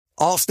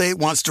Allstate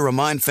wants to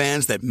remind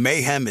fans that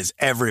mayhem is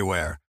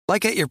everywhere,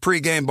 like at your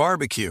pregame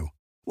barbecue.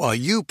 While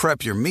you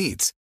prep your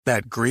meats,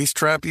 that grease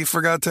trap you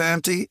forgot to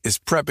empty is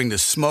prepping to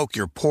smoke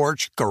your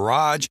porch,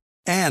 garage,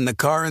 and the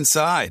car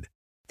inside.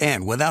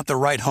 And without the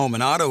right home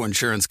and auto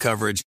insurance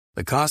coverage,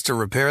 the cost to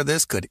repair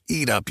this could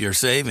eat up your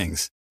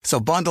savings. So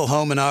bundle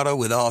home and auto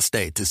with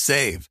Allstate to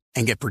save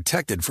and get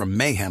protected from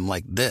mayhem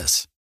like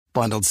this.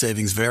 Bundled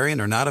savings vary and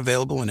are not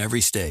available in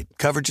every state.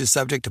 Coverage is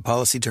subject to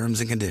policy terms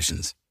and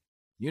conditions.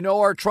 You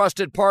know our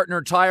trusted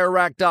partner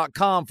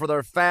TireRack.com for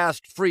their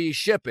fast, free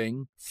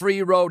shipping,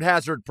 free road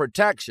hazard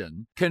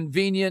protection,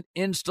 convenient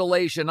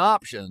installation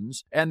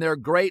options, and their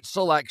great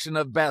selection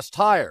of best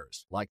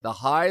tires, like the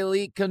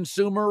highly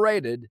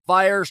consumer-rated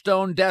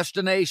Firestone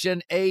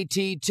Destination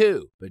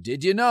AT2. But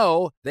did you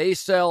know they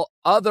sell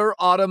other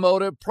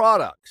automotive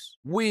products?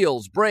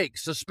 Wheels,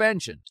 brakes,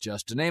 suspension,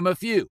 just to name a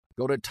few.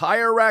 Go to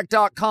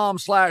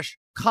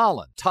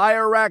TireRack.com/Colin.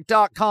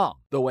 TireRack.com,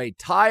 the way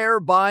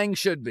tire buying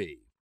should be.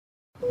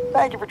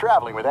 Thank you for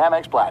traveling with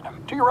Amex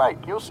Platinum. To your right,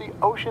 you'll see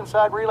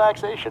oceanside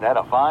relaxation at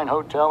a fine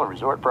hotel and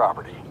resort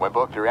property. When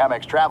booked through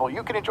Amex Travel,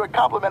 you can enjoy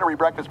complimentary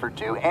breakfast for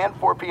 2 and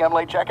 4 p.m.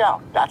 late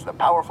checkout. That's the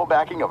powerful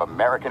backing of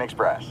American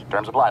Express.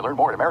 Terms apply. Learn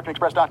more at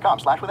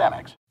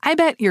americanexpress.com/withAmex. I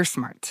bet you're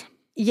smart.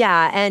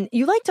 Yeah, and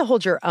you like to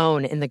hold your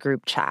own in the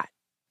group chat.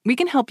 We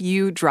can help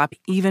you drop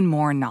even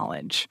more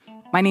knowledge.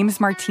 My name is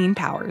Martine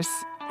Powers.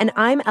 And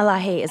I'm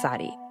Elahe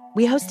Izadi.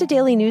 We host a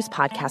daily news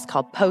podcast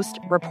called Post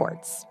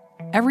Reports.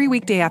 Every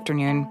weekday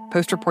afternoon,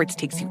 Post Reports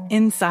takes you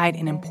inside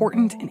an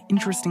important and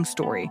interesting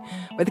story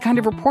with the kind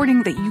of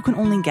reporting that you can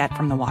only get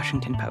from the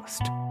Washington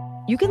Post.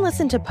 You can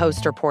listen to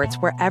Post Reports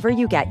wherever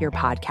you get your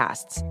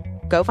podcasts.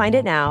 Go find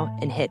it now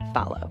and hit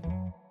follow.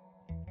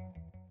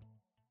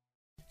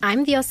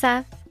 I'm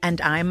Diosa. And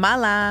I'm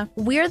Mala.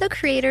 We're the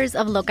creators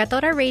of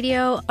Locatora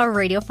Radio, a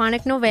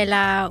radiophonic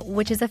novela,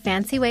 which is a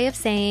fancy way of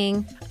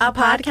saying a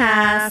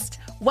podcast.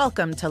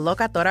 Welcome to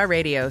Locatora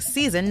Radio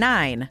Season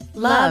 9.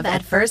 Love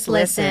at First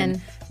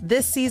Listen.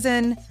 This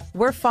season,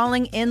 we're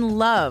falling in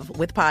love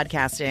with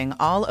podcasting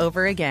all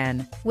over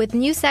again. With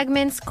new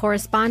segments,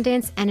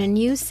 correspondence, and a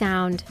new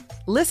sound.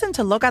 Listen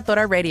to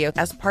Locatora Radio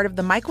as part of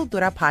the My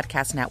Cultura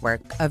Podcast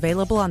Network.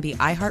 Available on the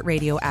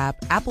iHeartRadio app,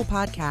 Apple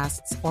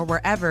Podcasts, or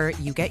wherever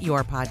you get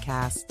your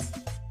podcasts.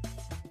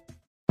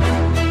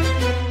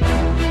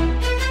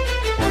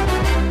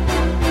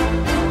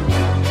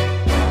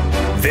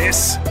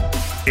 This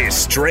is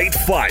Straight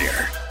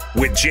Fire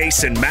with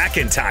Jason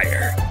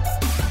McIntyre.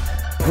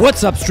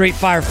 What's up, Straight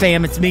Fire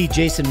fam? It's me,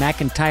 Jason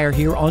McIntyre,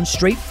 here on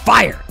Straight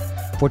Fire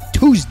for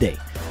Tuesday,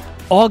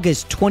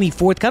 August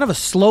 24th. Kind of a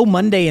slow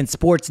Monday in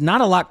sports,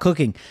 not a lot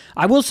cooking.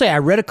 I will say I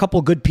read a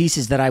couple good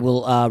pieces that I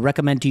will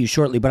recommend to you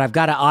shortly, but I've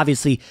got to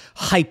obviously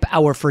hype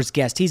our first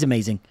guest. He's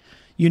amazing.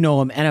 You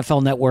know him,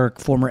 NFL Network,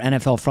 former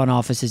NFL front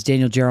offices,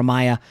 Daniel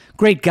Jeremiah.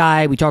 Great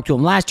guy. We talked to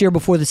him last year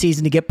before the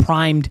season to get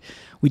primed.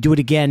 We do it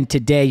again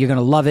today. You're going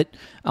to love it.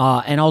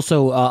 And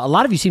also, a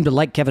lot of you seem to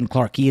like Kevin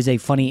Clark. He is a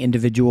funny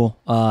individual.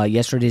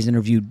 Yesterday's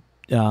interview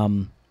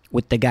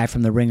with the guy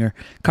from The Ringer,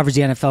 covers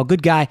the NFL.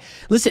 Good guy.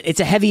 Listen,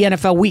 it's a heavy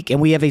NFL week, and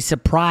we have a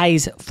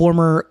surprise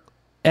former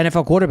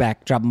NFL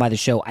quarterback dropping by the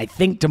show, I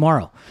think,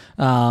 tomorrow.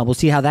 We'll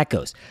see how that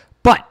goes.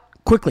 But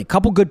quickly,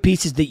 couple good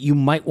pieces that you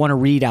might want to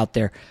read out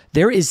there.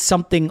 There is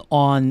something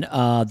on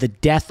the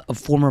death of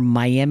former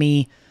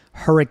Miami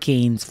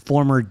Hurricanes,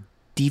 former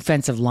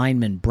defensive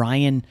lineman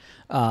Brian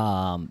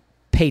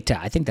Pata.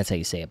 I think that's how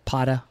you say it,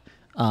 Pata.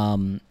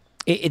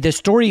 The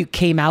story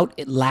came out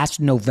last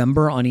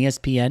November on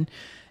ESPN,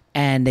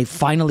 and they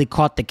finally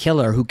caught the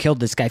killer who killed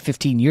this guy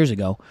 15 years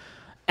ago.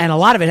 And a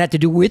lot of it had to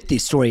do with the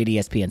story at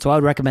ESPN. So I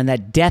would recommend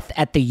that. Death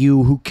at the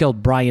U, Who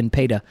Killed Brian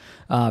Pata.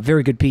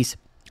 Very good piece.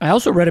 I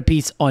also read a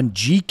piece on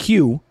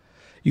GQ.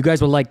 You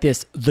guys will like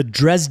this. The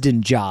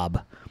Dresden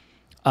Job.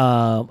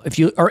 If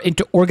you are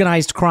into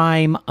organized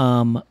crime,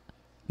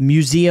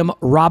 museum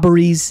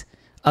robberies,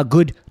 a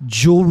good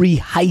jewelry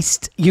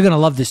heist, you're going to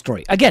love this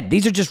story. Again,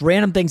 these are just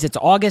random things. It's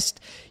August.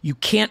 You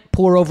can't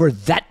pour over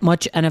that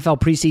much NFL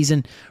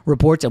preseason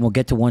reports, and we'll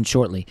get to one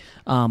shortly.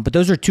 But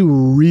those are two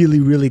really,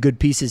 really good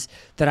pieces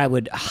that I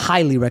would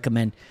highly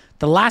recommend.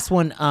 The last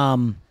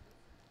one,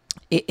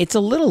 it's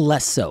a little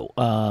less so.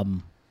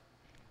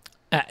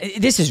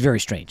 This is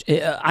very strange.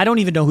 I don't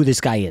even know who this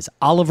guy is.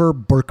 Oliver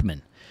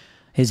Burkeman.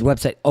 His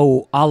website,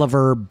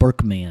 Oliver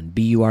Burkeman,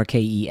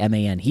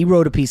 Burkeman. He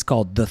wrote a piece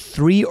called The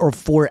 3 or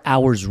 4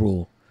 Hours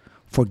Rule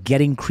for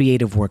Getting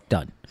Creative Work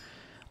Done.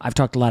 I've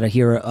talked a lot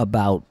here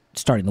about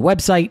starting the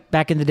website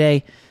back in the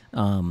day.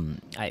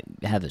 I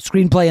have a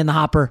screenplay in the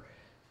hopper.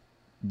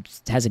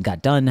 It hasn't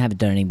got done. Haven't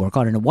done any work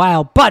on it in a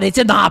while, but it's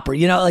in the hopper.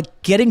 You know,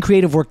 like getting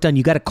creative work done,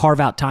 you got to carve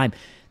out time.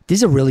 This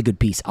is a really good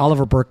piece.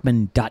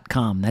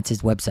 OliverBurkeman.com. That's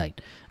his website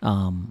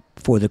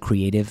for the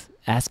creative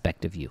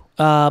aspect of you.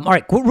 All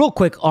right, real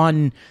quick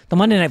on the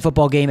Monday Night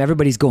Football game.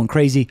 Everybody's going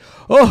crazy.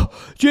 Oh,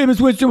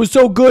 Jameis Winston was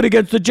so good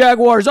against the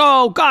Jaguars.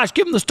 Oh, gosh,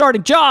 give him the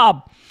starting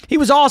job. He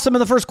was awesome in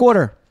the first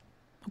quarter.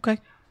 Okay,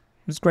 it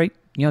was great.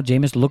 You know,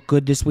 Jameis looked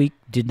good this week.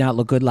 Did not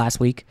look good last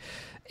week.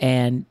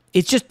 And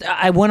it's just,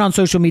 I went on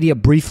social media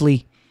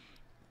briefly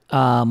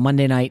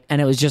Monday night,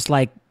 and it was just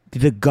like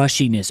the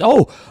gushiness.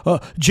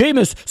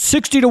 Jameis,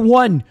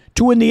 60-1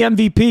 to win the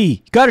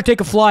MVP. Got to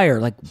take a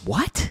flyer. Like,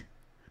 what?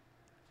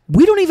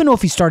 We don't even know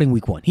if he's starting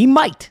week 1. He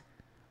might.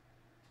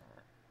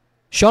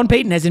 Sean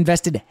Payton has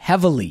invested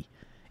heavily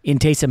in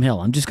Taysom Hill.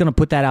 I'm just going to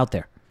put that out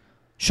there.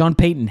 Sean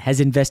Payton has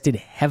invested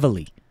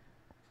heavily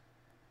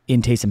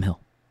in Taysom Hill.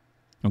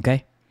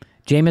 Okay?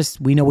 Jameis,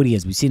 we know what he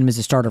is. We've seen him as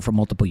a starter for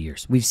multiple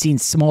years. We've seen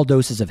small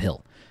doses of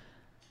Hill.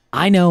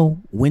 I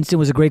know Winston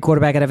was a great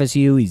quarterback at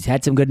FSU. He's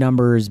had some good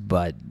numbers,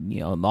 but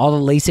all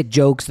the LASIK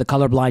jokes, the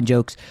colorblind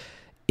jokes,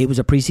 it was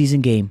a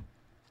preseason game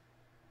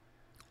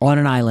on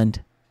an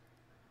island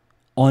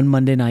on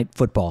Monday Night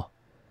Football,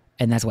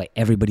 and that's why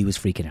everybody was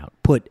freaking out.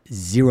 Put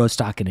zero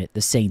stock in it.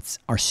 The Saints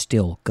are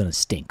still going to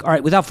stink. All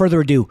right, without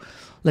further ado,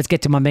 let's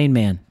get to my main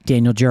man,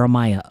 Daniel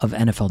Jeremiah of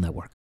NFL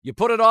Network. You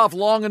put it off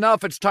long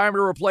enough, it's time to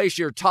replace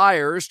your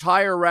tires.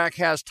 Tire Rack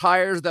has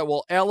tires that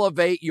will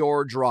elevate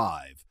your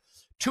drive.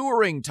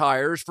 Touring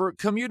tires for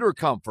commuter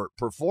comfort,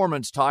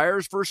 performance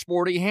tires for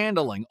sporty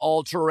handling,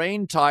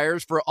 all-terrain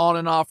tires for on-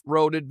 and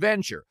off-road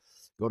adventure.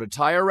 Go to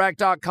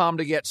TireRack.com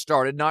to get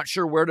started. Not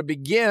sure where to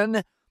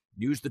begin?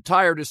 Use the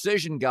Tire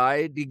Decision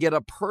Guide to get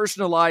a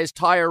personalized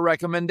tire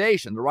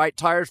recommendation, the right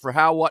tires for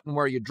how, what, and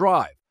where you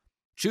drive.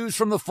 Choose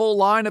from the full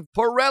line of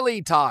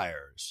Pirelli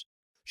tires.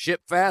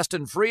 Ship fast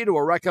and free to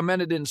a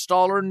recommended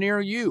installer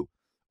near you.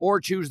 Or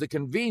choose the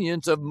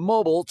convenience of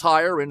mobile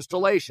tire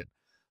installation.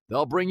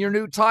 They'll bring your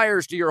new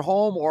tires to your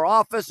home or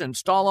office,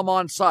 install them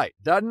on site.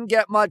 Doesn't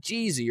get much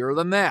easier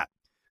than that.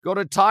 Go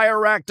to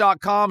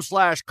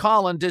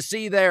TireRack.com/Colin to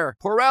see their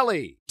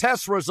Pirelli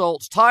test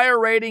results, tire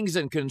ratings,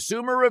 and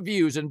consumer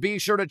reviews, and be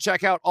sure to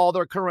check out all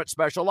their current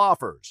special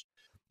offers.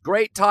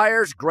 Great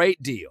tires,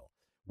 great deal.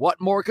 What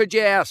more could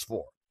you ask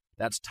for?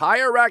 That's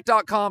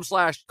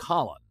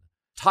TireRack.com/Colin.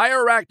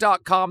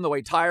 TireRack.com, the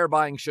way tire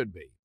buying should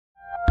be.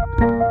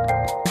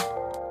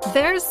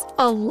 There's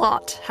a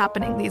lot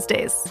happening these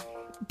days,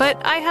 but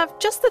I have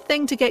just the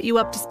thing to get you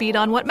up to speed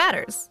on what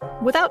matters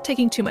without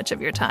taking too much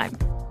of your time.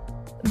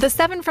 The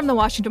 7 from the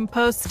Washington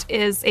Post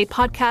is a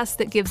podcast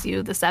that gives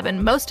you the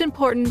 7 most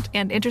important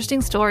and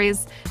interesting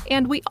stories,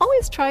 and we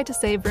always try to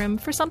save room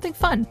for something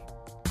fun.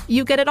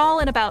 You get it all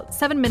in about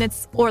 7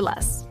 minutes or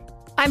less.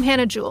 I'm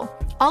Hannah Jewell.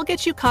 I'll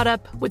get you caught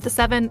up with the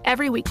 7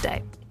 every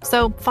weekday.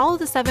 So follow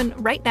the 7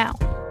 right now.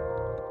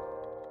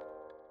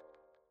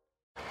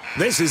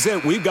 This is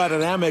it. We've got an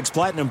Amex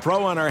Platinum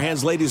Pro on our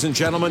hands, ladies and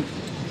gentlemen.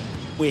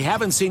 We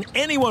haven't seen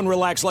anyone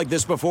relax like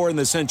this before in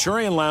the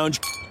Centurion Lounge.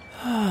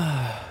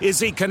 Is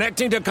he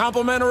connecting to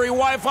complimentary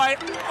Wi-Fi?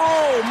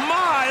 Oh,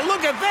 my.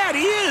 Look at that.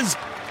 He is.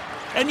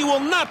 And you will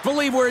not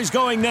believe where he's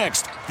going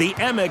next. The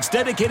Amex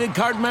dedicated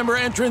card member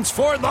entrance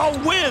for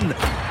the win.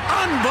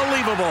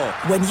 Unbelievable.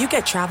 When you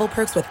get travel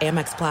perks with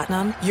Amex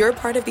Platinum, you're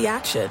part of the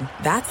action.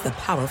 That's the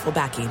powerful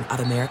backing of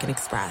American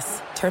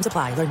Express. Terms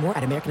apply. Learn more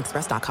at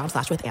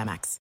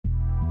americanexpress.com/withAmex.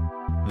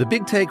 The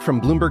Big Take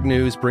from Bloomberg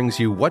News brings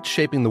you what's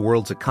shaping the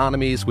world's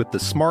economies with the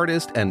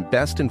smartest and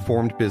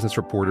best-informed business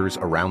reporters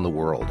around the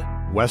world.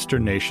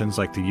 Western nations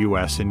like the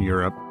U.S. and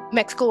Europe.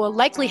 Mexico will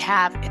likely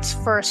have its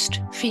first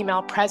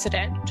female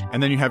president.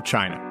 And then you have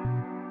China.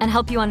 And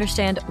help you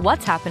understand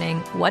what's happening,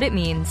 what it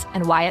means,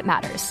 and why it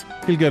matters.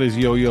 He'll get his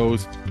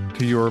yo-yos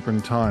to Europe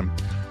in time.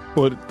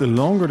 But the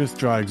longer this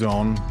drags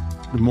on,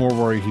 the more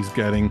worry he's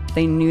getting.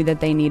 They knew that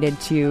they needed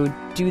to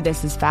do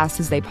this as fast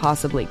as they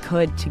possibly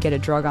could to get a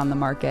drug on the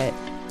market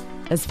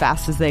as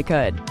fast as they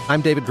could.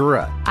 I'm David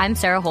Gura. I'm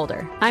Sarah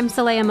Holder. I'm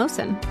Saleha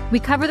Mohsen. We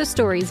cover the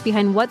stories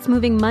behind what's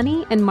moving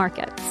money and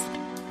markets.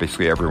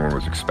 Basically, everyone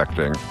was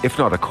expecting, if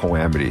not a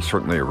calamity,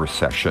 certainly a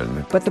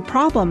recession. But the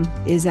problem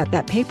is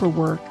that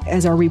paperwork,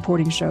 as our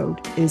reporting showed,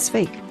 is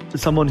fake.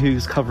 As someone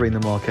who's covering the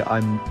market,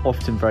 I'm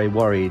often very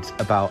worried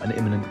about an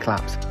imminent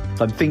collapse.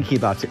 So I'm thinking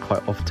about it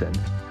quite often.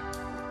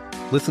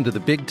 Listen to The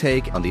Big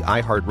Take on the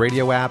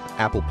iHeartRadio app,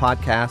 Apple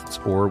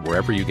Podcasts, or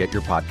wherever you get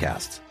your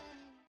podcasts.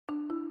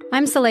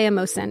 I'm Saleha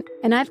Mohsen,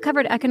 and I've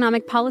covered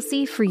economic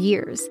policy for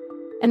years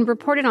and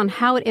reported on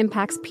how it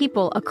impacts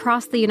people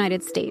across the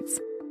United States.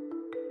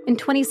 In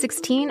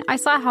 2016, I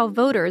saw how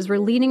voters were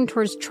leaning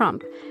towards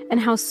Trump and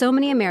how so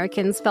many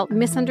Americans felt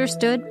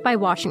misunderstood by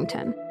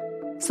Washington.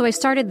 So I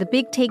started The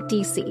Big Take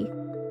DC.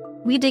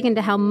 We dig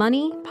into how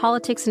money,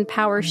 politics, and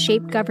power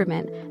shape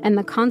government and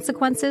the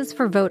consequences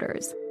for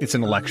voters. It's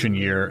an election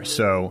year,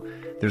 so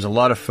there's a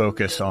lot of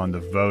focus on the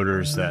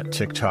voters that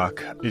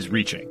TikTok is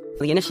reaching.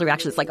 The initial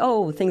reaction is like,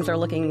 oh, things are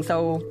looking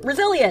so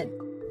resilient.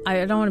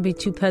 I don't want to be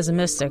too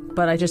pessimistic,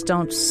 but I just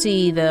don't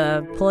see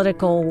the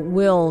political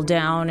will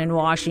down in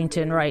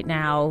Washington right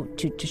now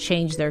to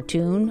change their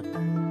tune.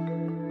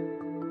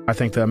 I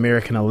think the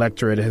American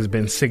electorate has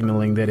been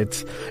signaling that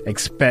it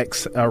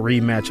expects a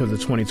rematch of the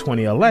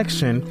 2020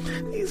 election.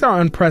 These are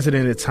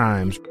unprecedented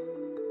times.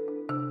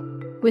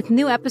 With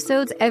new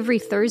episodes every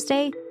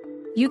Thursday,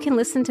 you can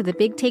listen to The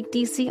Big Take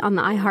DC on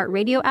the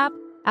iHeartRadio app,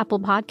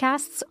 Apple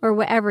Podcasts, or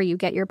wherever you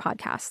get your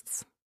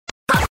podcasts.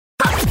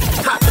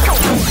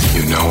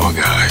 You know a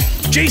guy.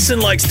 Jason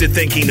likes to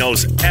think he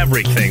knows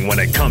everything when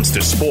it comes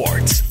to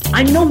sports.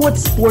 I know what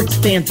sports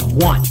fans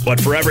want.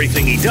 But for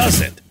everything he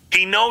doesn't,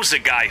 he knows a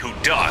guy who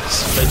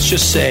does. Let's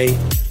just say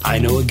I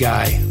know a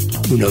guy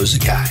who knows a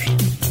guy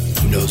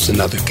who knows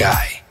another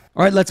guy.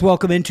 All right, let's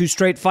welcome into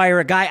Straight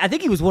Fire a guy. I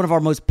think he was one of our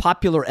most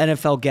popular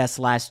NFL guests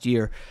last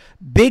year.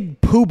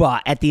 Big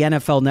poobah at the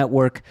NFL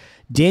Network,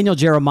 Daniel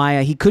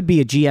Jeremiah. He could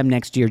be a GM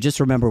next year. Just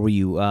remember where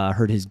you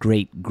heard his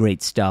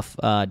great stuff.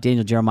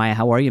 Daniel Jeremiah,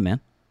 how are you, man?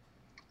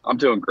 I'm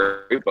doing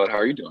great, bud. How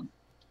are you doing?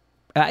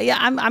 Yeah,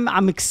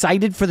 I'm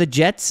excited for the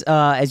Jets.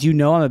 As you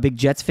know, I'm a big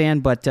Jets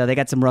fan, but they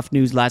got some rough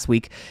news last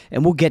week,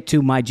 and we'll get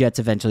to my Jets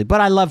eventually. But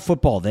I love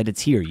football, that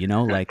it's here,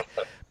 like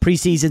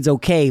preseason's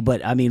okay,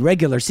 but I mean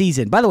regular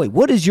season. By the way,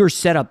 what is your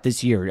setup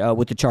this year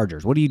with the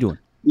Chargers? What are you doing?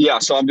 Yeah,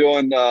 so I'm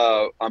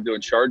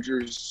doing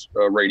Chargers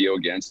radio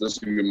again. So this is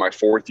going to be my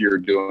 4th year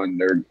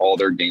doing all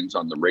their games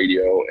on the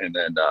radio, and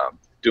then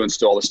doing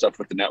still all the stuff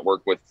with the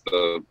network with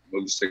the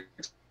 6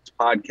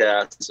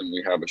 podcasts, and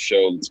we have a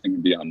show that's going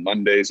to be on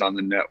Mondays on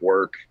the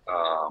network,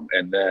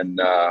 and then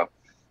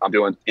I'm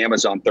doing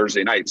Amazon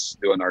Thursday nights,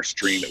 doing our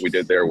stream that we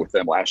did there with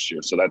them last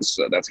year. So that's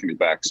going to be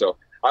back. So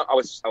I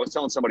was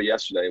telling somebody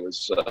yesterday, it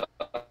was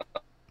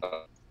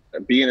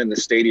being in the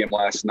stadium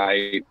last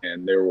night,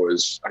 and there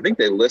was, I think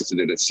they listed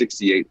it at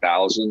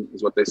 68,000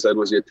 is what they said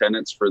was the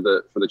attendance for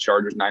the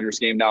Chargers Niners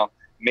game. Now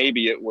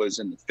maybe it was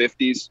in the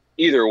 50s.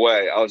 Either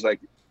way, I was like,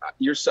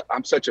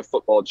 I'm such a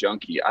football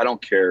junkie. I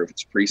don't care if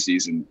it's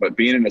preseason, but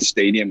being in a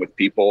stadium with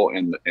people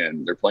and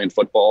they're playing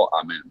football,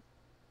 I'm in.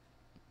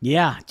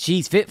 Yeah,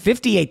 geez,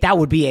 58, that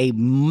would be a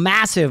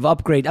massive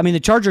upgrade. I mean, the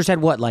Chargers had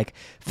what, like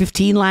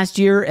 15 last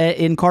year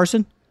in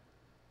Carson?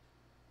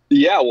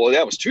 Yeah, well,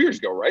 that was 2 years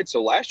ago, right?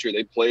 So last year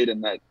they played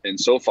in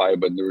SoFi,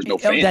 but there was no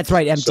fans. That's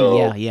right, empty.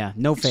 So, yeah,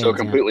 no fans. So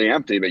completely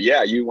empty. But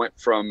yeah, you went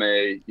from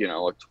a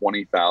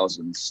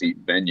 20,000 seat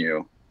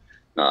venue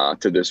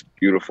to this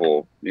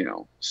beautiful,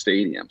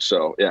 stadium.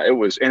 So yeah, it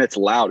was, and it's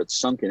loud. It's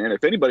sunken in.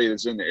 If anybody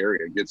that's in the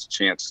area gets a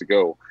chance to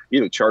go,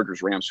 either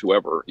Chargers, Rams,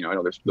 whoever, I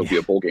know there'll be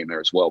a bowl game there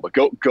as well. But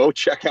go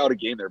check out a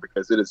game there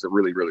because it is a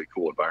really, really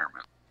cool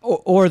environment.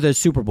 Or the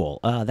Super Bowl.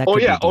 I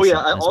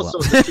also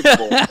the Super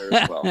Bowl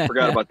there as well.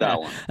 Forgot about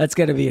that one. That's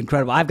going to be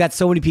incredible. I've got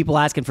so many people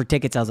asking for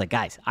tickets. I was like,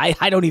 guys,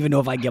 I don't even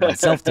know if I can get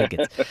myself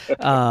tickets.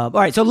 All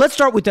right, so let's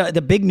start with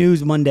the big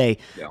news Monday.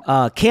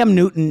 Yeah. Cam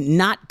Newton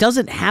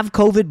doesn't have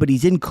COVID, but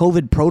he's in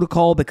COVID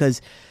protocol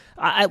because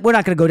we're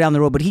not going to go down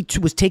the road, but he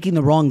was taking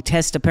the wrong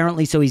test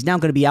apparently, so he's now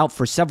going to be out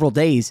for several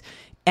days.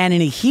 And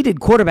in a heated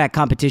quarterback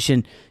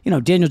competition,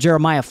 Daniel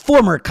Jeremiah,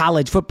 former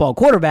college football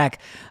quarterback,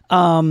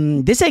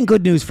 this ain't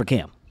good news for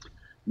Cam.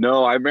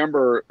 No, I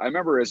remember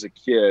as a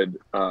kid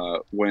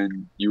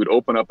when you would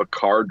open up a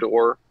car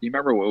door. You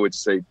remember what it would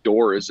say,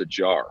 "Door is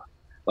ajar."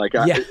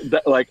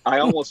 I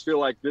almost feel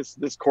like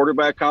this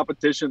quarterback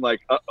competition. Like,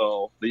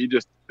 they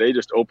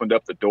just opened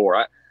up the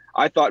door.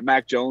 I thought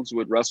Mac Jones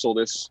would wrestle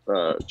this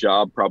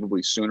job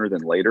probably sooner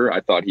than later.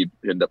 I thought he'd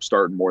end up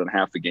starting more than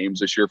half the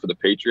games this year for the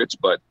Patriots,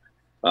 but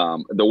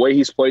the way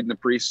he's played in the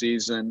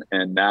preseason,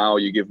 and now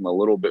you give him a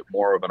little bit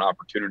more of an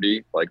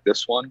opportunity like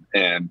this one,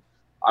 and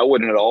I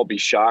wouldn't at all be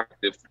shocked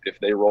if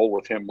they roll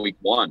with him week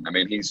 1. I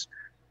mean,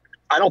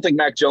 I don't think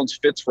Mac Jones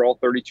fits for all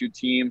 32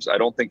 teams. I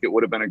don't think it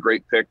would have been a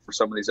great pick for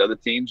some of these other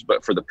teams,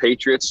 but for the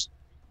Patriots,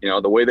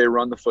 the way they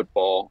run the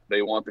football,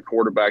 they want the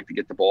quarterback to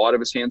get the ball out of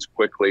his hands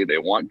quickly. They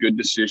want good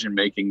decision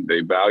making.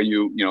 They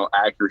value,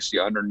 accuracy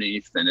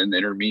underneath and in the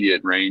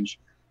intermediate range.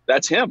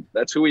 That's him.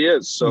 That's who he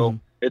is. So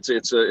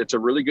it's a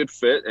really good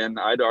fit, and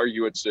I'd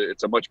argue it's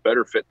a much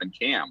better fit than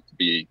Cam, to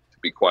be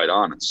quite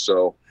honest.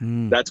 So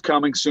that's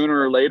coming sooner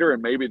or later,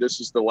 and maybe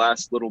this is the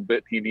last little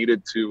bit he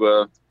needed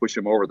to push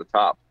him over the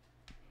top.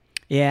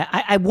 Yeah,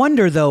 I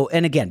wonder, though,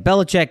 and again,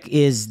 Belichick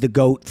is the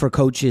GOAT for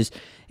coaches.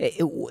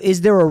 Is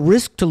there a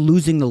risk to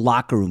losing the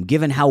locker room,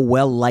 given how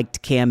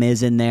well-liked Cam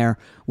is in there?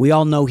 We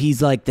all know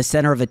he's like the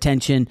center of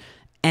attention,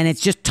 and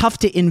it's just tough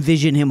to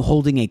envision him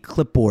holding a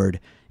clipboard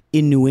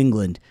in New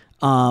England.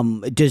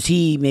 Does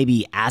he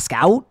maybe ask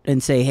out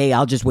and say, hey,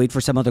 I'll just wait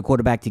for some other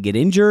quarterback to get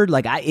injured?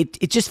 Like,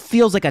 it just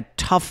feels like a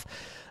tough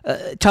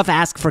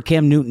ask for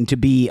Cam Newton to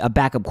be a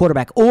backup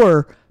quarterback.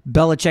 Or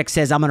Belichick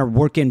says, I'm going to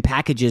work in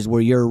packages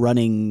where you're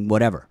running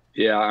whatever.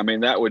 Yeah, I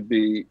mean, that would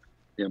be,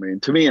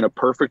 to me, in a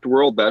perfect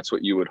world, that's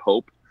what you would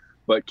hope.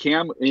 But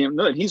Cam,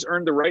 he's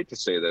earned the right to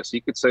say this.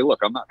 He could say, look,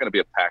 I'm not going to be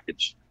a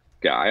package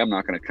guy. I'm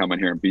not going to come in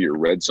here and be your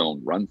red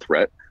zone run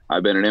threat.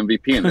 I've been an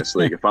MVP in this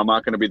league. If I'm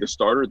not going to be the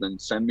starter, then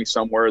send me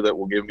somewhere that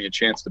will give me a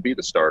chance to be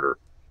the starter.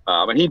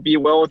 And he'd be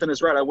well within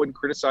his right. I wouldn't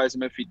criticize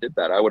him if he did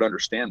that. I would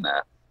understand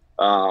that.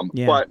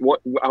 But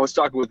what I was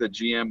talking with a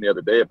GM the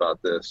other day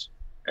about this,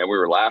 and we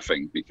were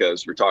laughing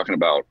because we're talking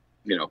about,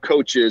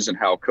 coaches and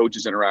how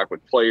coaches interact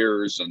with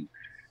players and,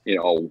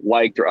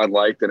 liked or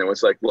unliked. And it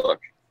was like,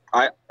 look,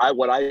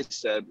 what I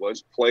said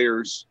was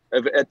players,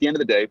 at the end of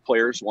the day,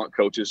 players want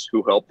coaches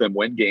who help them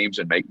win games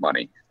and make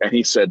money. And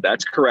he said,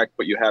 that's correct,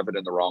 but you have it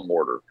in the wrong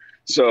order.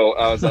 So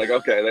I was like,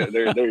 okay,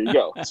 there you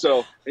go.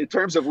 So in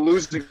terms of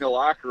losing the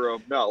locker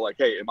room, no, like,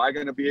 hey, am I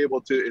going to be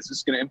able to, is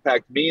this going to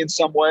impact me in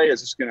some way?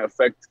 Is this going to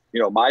affect,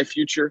 my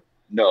future?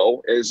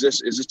 No. Is this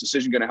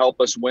decision going to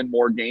help us win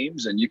more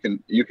games? And you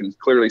can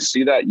clearly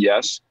see that.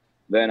 Yes.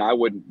 Then I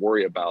wouldn't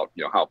worry about,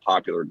 how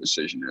popular a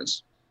decision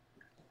is.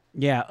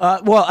 Yeah.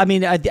 Well, I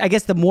mean, I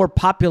guess the more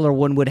popular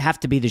one would have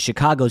to be the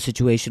Chicago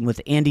situation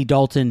with Andy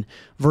Dalton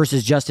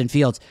versus Justin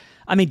Fields.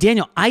 I mean,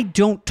 Daniel, I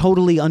don't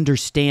totally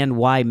understand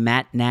why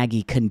Matt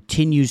Nagy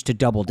continues to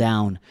double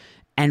down.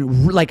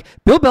 And like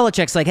Bill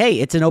Belichick's like, hey,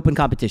 it's an open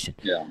competition.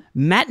 Yeah.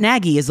 Matt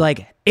Nagy is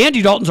like,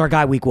 Andy Dalton's our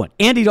guy week one.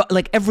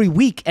 Like every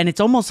week. And it's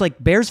almost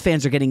like Bears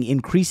fans are getting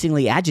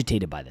increasingly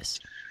agitated by this.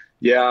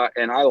 Yeah,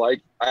 and I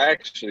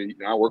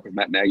work with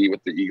Matt Nagy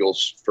with the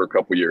Eagles for a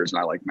couple of years, and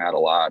I like Matt a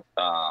lot.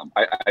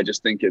 I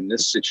just think in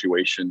this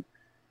situation,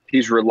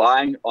 he's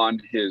relying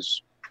on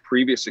his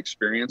previous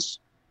experience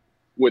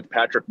with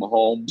Patrick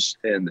Mahomes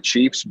and the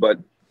Chiefs, but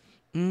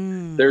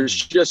there's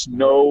just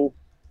no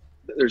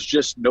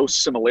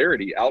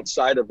similarity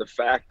outside of the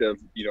fact of,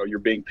 you're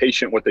being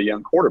patient with a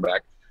young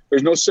quarterback.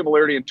 There's no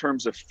similarity in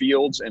terms of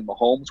Fields and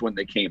Mahomes when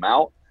they came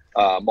out.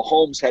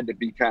 Mahomes had to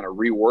be kind of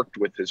reworked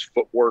with his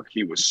footwork.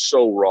 He was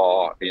so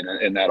raw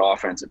in that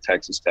offense at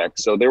Texas Tech.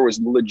 So there was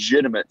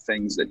legitimate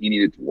things that he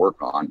needed to work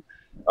on.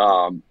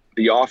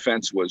 The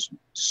offense was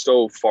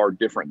so far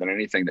different than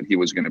anything that he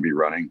was going to be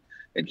running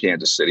in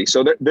Kansas City.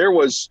 So there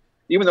was,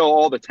 even though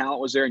all the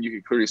talent was there and you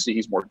could clearly see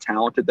he's more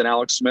talented than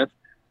Alex Smith,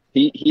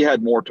 he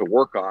had more to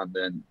work on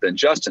than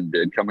Justin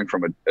did, coming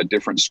from a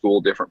different school,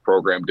 different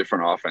program,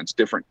 different offense,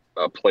 different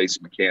place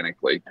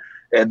mechanically.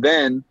 And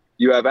then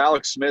you have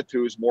Alex Smith,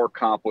 who is more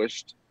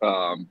accomplished,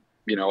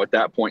 at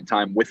that point in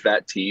time with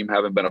that team,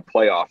 having been a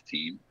playoff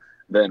team,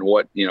 than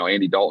what,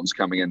 Andy Dalton's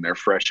coming in there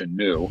fresh and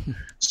new.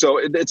 So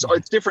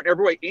it's different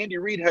every way. Andy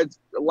Reid had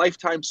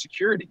lifetime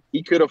security.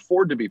 He could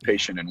afford to be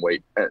patient and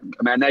wait.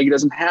 Matt Nagy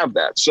doesn't have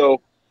that.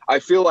 So I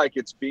feel like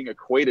it's being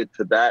equated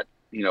to that,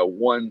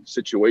 one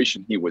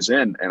situation he was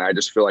in. And I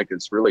just feel like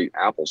it's really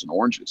apples and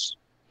oranges.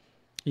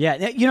 Yeah,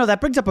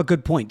 that brings up a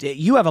good point.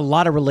 You have a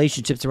lot of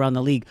relationships around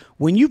the league.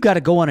 When you've got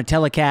to go on a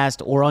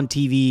telecast or on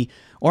TV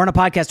or on a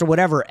podcast or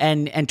whatever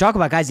and talk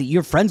about guys that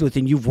you're friends with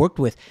and you've worked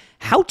with,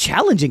 how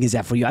challenging is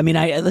that for you? I mean,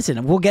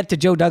 listen, we'll get to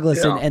Joe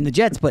Douglas and the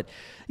Jets, but,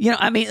 you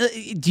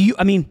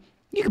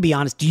could be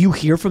honest. Do you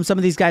hear from some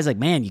of these guys like,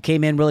 man, you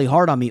came in really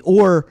hard on me?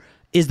 Or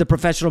is the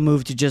professional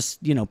move to just,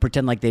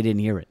 pretend like they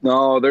didn't hear it?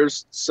 No,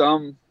 there's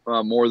some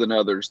more than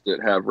others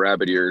that have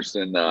rabbit ears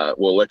and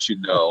will let you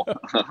know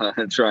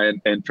and try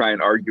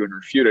and argue and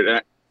refute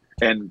it.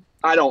 And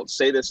I don't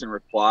say this in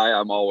reply.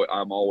 I'm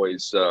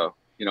always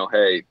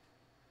hey,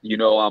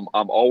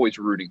 I'm always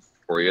rooting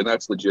for you, and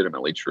that's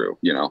legitimately true.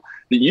 That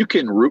you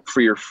can root for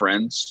your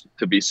friends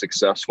to be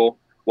successful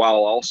while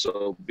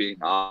also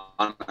being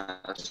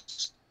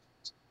honest.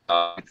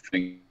 I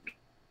think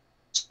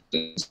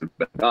been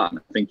done.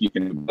 I think you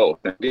can do both.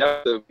 And we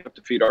have to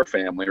feed our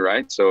family,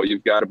 right? So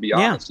you've got to be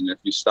honest. And if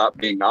you stop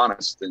being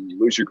honest, then you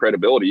lose your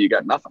credibility. You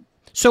got nothing.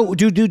 So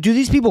do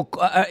these people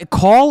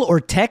call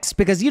or text?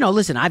 Because,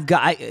 listen, I've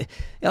got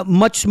a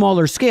much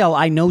smaller scale.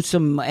 I know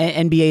some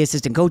NBA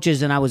assistant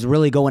coaches, and I was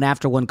really going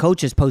after one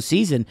coach's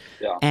postseason.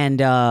 Yeah.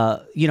 And,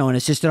 an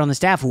assistant on the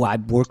staff who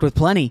I've worked with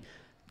plenty.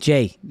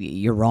 Jay,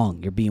 you're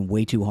wrong. You're being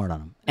way too hard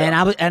on him.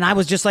 Yeah. And I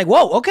was just like,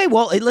 whoa, okay,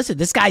 well, listen,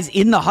 this guy's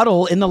in the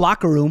huddle, in the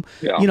locker room.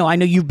 Yeah. I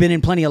know you've been in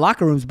plenty of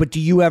locker rooms, but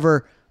do you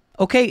ever,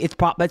 okay, it's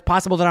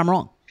possible that I'm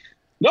wrong.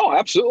 No,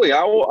 absolutely.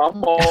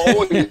 I'm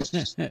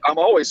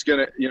always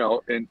going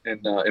to,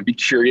 and be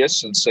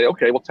curious and say,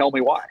 okay, well, tell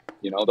me why.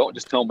 Don't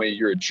just tell me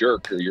you're a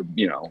jerk or you're,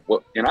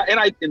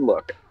 and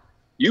look,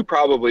 you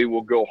probably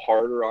will go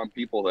harder on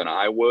people than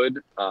I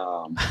would.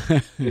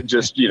 That's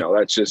just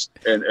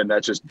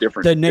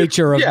different. The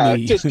nature of me. Yeah,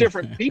 just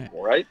different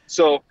people, right?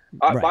 So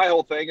right. My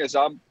whole thing is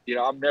I'm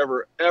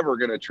never, ever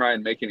going to try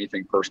and make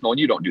anything personal. And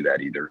you don't do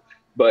that either.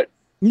 But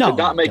to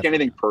not make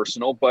anything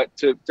personal, but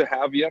you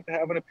have to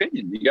have an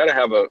opinion. You got to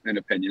have an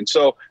opinion.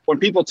 So when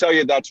people tell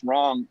you that's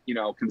wrong,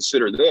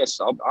 consider this.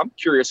 I'm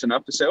curious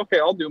enough to say, okay,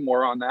 I'll do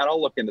more on that.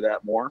 I'll look into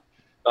that more.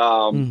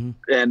 And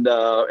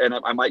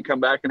I might come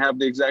back and have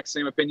the exact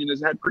same opinion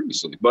as I had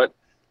previously. But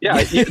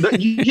yeah,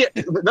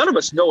 none of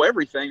us know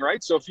everything,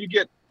 right? So if you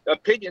get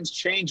opinions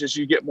change as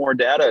you get more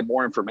data and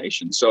more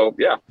information. So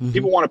yeah,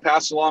 people want to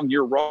pass along,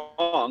 you're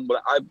wrong,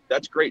 but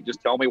that's great.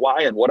 Just tell me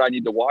why and what I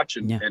need to watch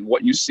and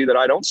what you see that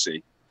I don't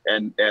see.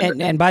 And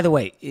by the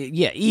way,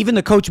 even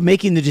the coach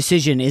making the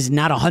decision is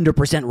not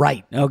 100%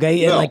 right.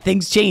 Okay. No. Like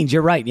things change.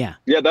 You're right. Yeah.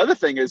 Yeah. The other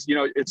thing is,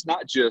 it's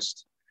not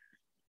just,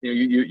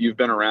 you've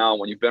been around,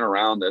 when you've been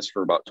around this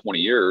for about 20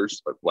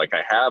 years, like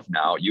I have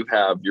now, you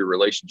have your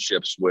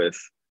relationships with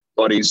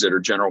buddies that are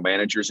general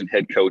managers and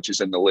head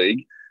coaches in the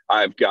league.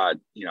 I've got,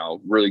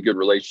 really good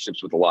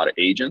relationships with a lot of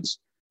agents,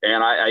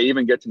 and I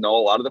even get to know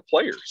a lot of the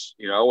players,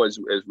 as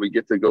we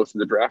get to go through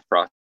the draft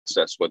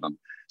process with them.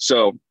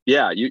 So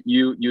yeah,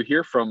 you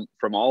hear from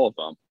all of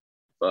them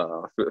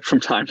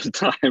from time to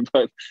time,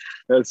 but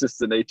that's just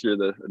the nature of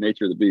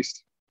the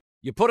beast.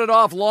 You put it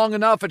off long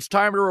enough, it's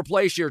time to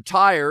replace your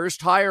tires.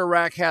 Tire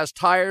Rack has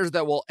tires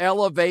that will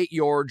elevate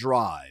your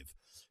drive.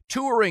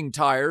 Touring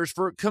tires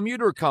for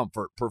commuter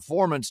comfort,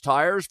 performance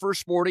tires for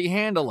sporty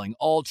handling,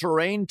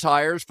 all-terrain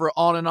tires for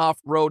on- and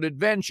off-road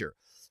adventure.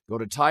 Go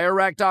to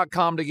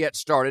TireRack.com to get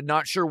started.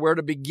 Not sure where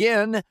to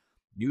begin?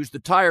 Use the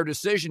Tire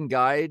Decision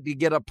Guide to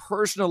get a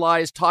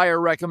personalized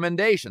tire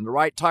recommendation, the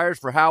right tires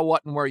for how,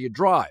 what, and where you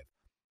drive.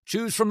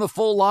 Choose from the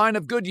full line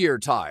of Goodyear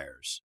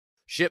tires.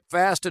 Ship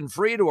fast and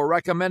free to a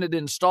recommended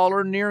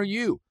installer near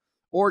you.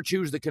 Or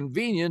choose the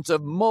convenience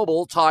of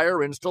mobile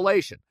tire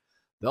installation.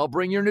 They'll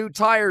bring your new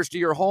tires to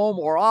your home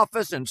or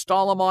office and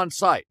install them on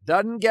site.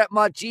 Doesn't get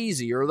much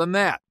easier than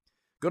that.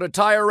 Go to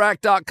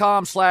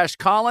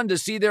TireRack.com/Colin to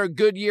see their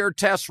Goodyear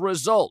test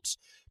results,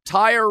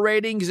 tire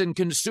ratings, and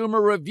consumer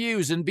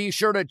reviews, and be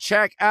sure to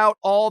check out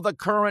all the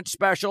current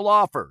special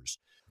offers.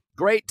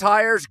 Great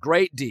tires,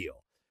 great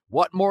deal.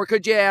 What more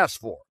could you ask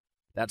for?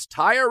 That's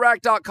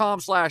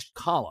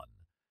TireRack.com/Colin.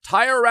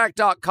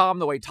 TireRack.com,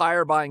 the way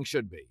tire buying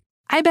should be.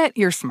 I bet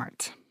you're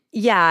smart.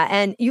 Yeah,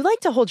 and you like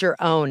to hold your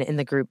own in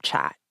the group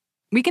chat.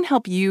 We can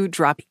help you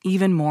drop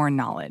even more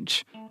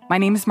knowledge. My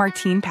name is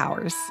Martine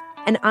Powers.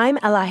 And I'm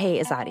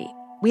Elahe Izadi.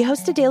 We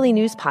host a daily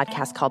news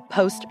podcast called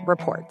Post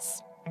Reports.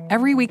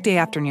 Every weekday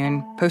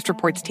afternoon, Post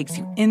Reports takes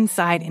you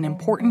inside an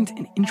important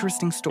and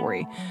interesting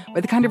story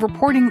with the kind of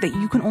reporting that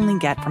you can only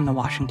get from the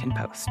Washington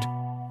Post.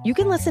 You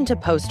can listen to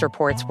Post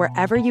Reports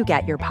wherever you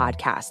get your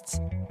podcasts.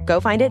 Go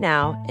find it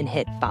now and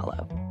hit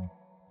follow.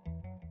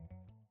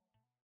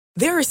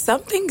 There are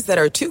some things that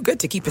are too good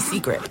to keep a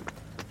secret.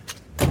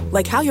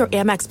 Like how your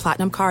Amex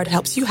Platinum card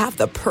helps you have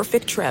the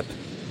perfect trip.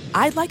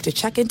 I'd like to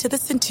check into the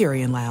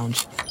Centurion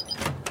Lounge.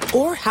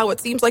 Or how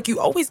it seems like you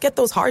always get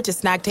those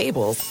hard-to-snag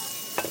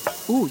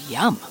tables. Ooh,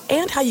 yum.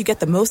 And how you get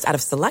the most out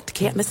of select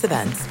can't-miss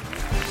events.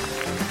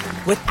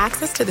 With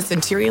access to the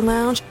Centurion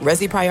Lounge,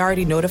 Resi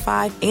Priority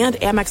Notified, and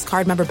Amex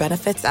card member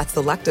benefits at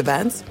select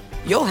events,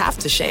 you'll have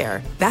to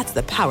share. That's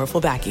the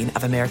powerful backing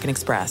of American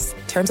Express.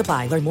 Terms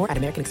apply. Learn more at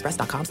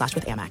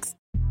americanexpress.com/withAmex.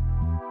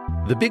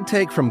 The Big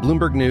Take from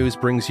Bloomberg News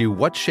brings you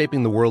what's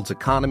shaping the world's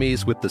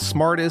economies with the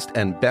smartest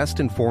and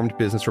best-informed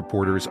business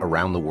reporters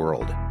around the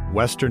world.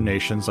 Western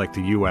nations like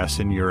the U.S.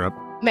 and Europe.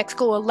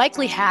 Mexico will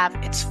likely have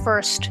its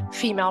first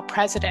female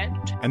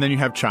president. And then you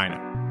have China.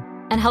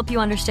 And help you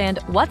understand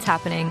what's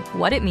happening,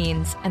 what it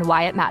means, and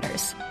why it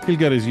matters. He'll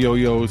get his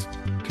yo-yos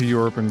to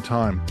Europe in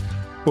time.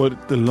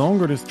 But the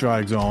longer this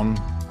drags on,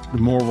 the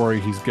more worry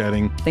he's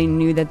getting. They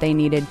knew that they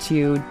needed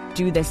to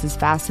do this as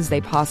fast as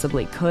they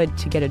possibly could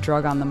to get a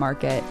drug on the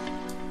market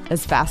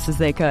as fast as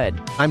they could.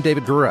 I'm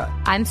David Gura.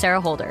 I'm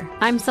Sarah Holder.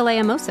 I'm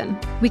Saleha Mohsen.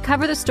 We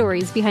cover the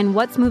stories behind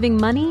what's moving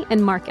money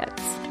and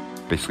markets.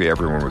 Basically,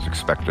 everyone was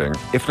expecting,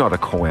 if not a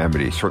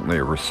calamity, certainly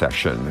a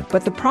recession.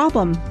 But the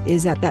problem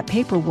is that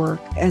paperwork,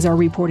 as our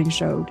reporting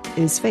showed,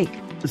 is fake.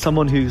 As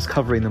someone who's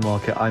covering the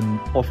market, I'm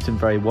often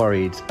very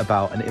worried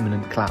about an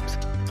imminent collapse.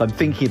 So I'm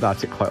thinking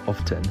about it quite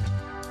often.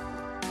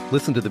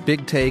 Listen to The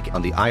Big Take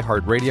on the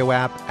iHeartRadio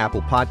app,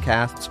 Apple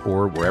Podcasts,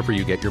 or wherever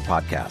you get your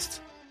podcasts.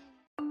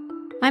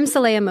 I'm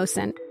Saleha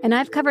Mohsen, and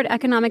I've covered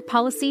economic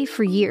policy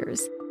for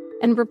years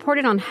and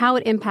reported on how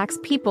it impacts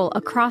people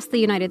across the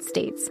United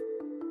States.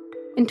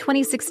 In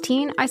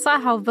 2016, I saw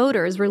how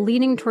voters were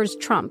leaning towards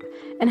Trump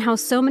and how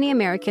so many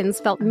Americans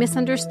felt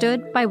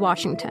misunderstood by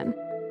Washington.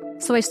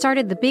 So I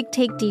started The Big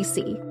Take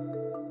DC.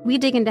 We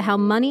dig into how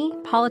money,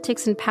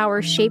 politics, and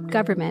power shape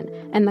government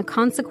and the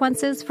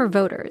consequences for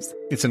voters.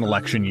 It's an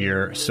election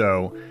year,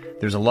 so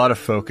there's a lot of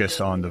focus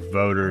on the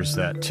voters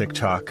that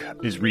TikTok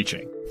is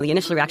reaching. The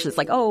initial reaction is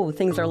like, oh,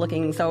 things are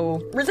looking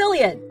so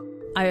resilient.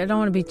 I don't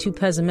want to be too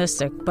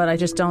pessimistic, but I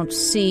just don't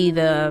see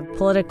the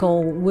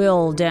political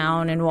will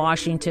down in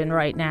Washington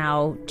right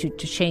now to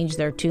change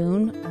their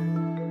tune.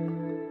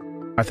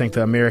 I think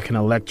the American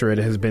electorate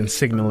has been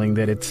signaling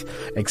that it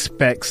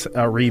expects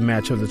a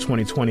rematch of the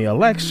 2020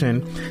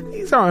 election.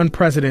 These are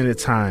unprecedented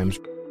times.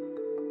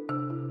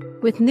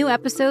 With new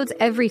episodes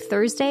every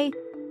Thursday,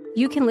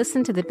 you can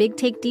listen to The Big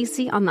Take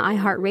DC on the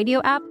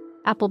iHeartRadio app,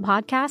 Apple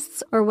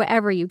Podcasts, or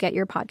wherever you get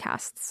your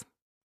podcasts.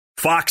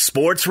 Fox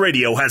Sports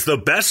Radio has the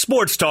best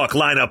sports talk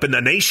lineup in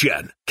the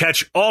nation.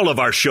 Catch all of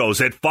our shows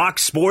at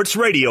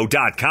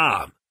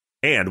foxsportsradio.com.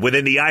 And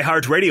within the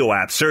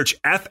iHeartRadio app, search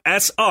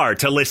FSR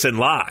to listen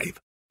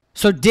live.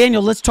 So,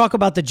 Daniel, let's talk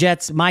about the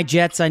Jets. My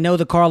Jets. I know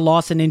the Carl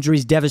Lawson injury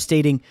is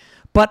devastating,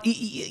 but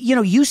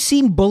you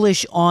seem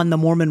bullish on the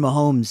Mormon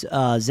Mahomes,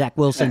 Zach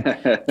Wilson,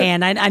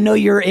 and I know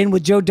you're in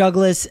with Joe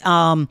Douglas.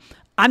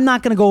 I'm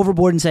not going to go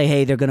overboard and say,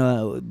 hey, they're going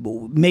to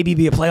maybe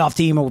be a playoff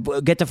team or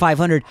get to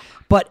 500.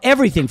 But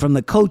everything from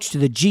the coach to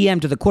the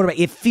GM to the quarterback,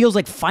 it feels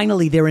like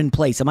finally they're in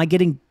place. Am I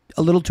getting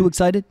a little too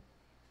excited?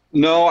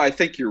 No, I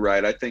think you're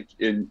right. I think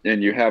and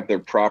you have the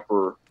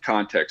proper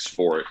context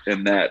for it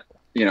in that,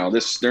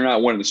 they're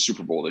not winning the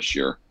Super Bowl this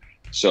year.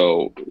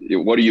 So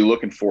what are you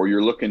looking for?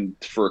 You're looking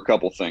for a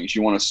couple things.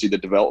 You want to see the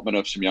development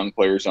of some young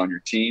players on your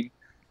team.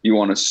 You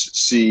want to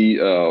see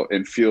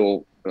and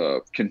feel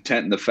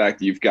content in the fact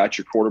that you've got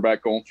your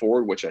quarterback going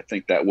forward, which I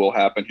think that will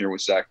happen here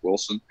with Zach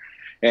Wilson.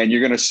 And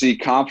you're going to see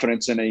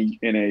confidence in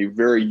a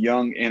very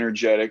young,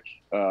 energetic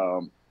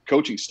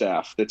coaching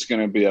staff that's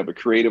going to have a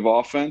creative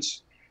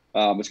offense.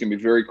 It's going to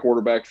be very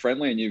quarterback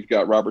friendly. And you've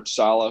got Robert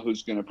Saleh,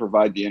 who's going to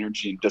provide the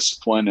energy and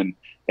discipline.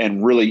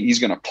 And really, he's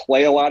going to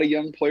play a lot of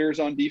young players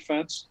on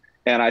defense.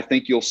 And I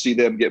think you'll see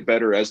them get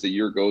better as the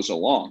year goes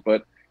along.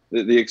 But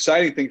the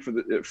exciting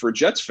thing for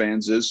Jets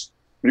fans is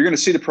you're going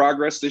to see the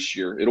progress this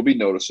year. It'll be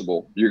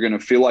noticeable. You're going to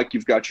feel like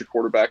you've got your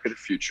quarterback of the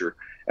future.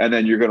 And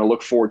then you're going to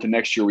look forward to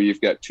next year where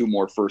you've got 2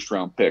 more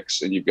first-round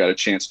picks and you've got a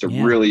chance to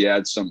really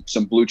add some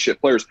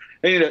blue-chip players.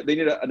 They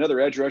need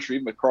another edge rusher.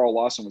 Even if Carl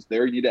Lawson was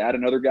there, you need to add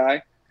another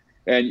guy.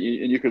 And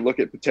you could look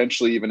at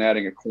potentially even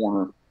adding a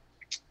corner.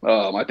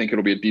 I think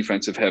it'll be a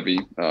defensive-heavy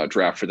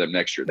draft for them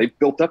next year. They've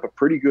built up a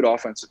pretty good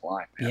offensive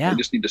line. Man. They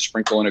just need to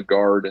sprinkle in a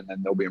guard, and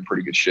then they'll be in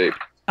pretty good shape.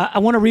 I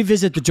want to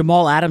revisit the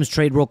Jamal Adams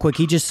trade real quick.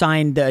 He just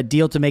signed a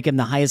deal to make him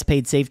the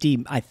highest-paid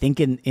safety, I think,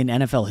 in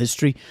NFL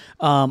history.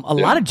 A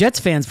lot of Jets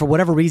fans, for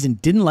whatever reason,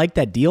 didn't like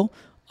that deal.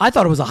 I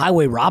thought it was a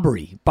highway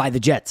robbery by the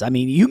Jets. I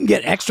mean, you can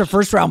get extra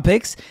first-round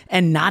picks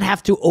and not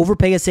have to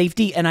overpay a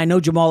safety, and I know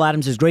Jamal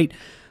Adams is great.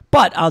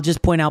 But I'll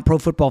just point out Pro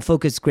Football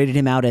Focus graded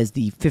him out as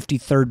the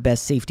 53rd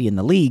best safety in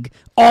the league.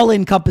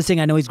 All-encompassing.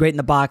 I know he's great in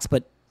the box,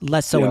 but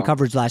less so in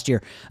coverage last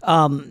year.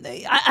 I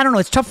don't know.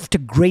 It's tough to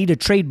grade a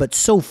trade, but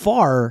so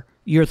far,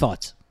 your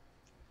thoughts?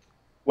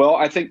 Well,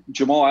 I think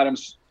Jamal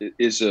Adams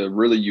is a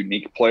really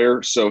unique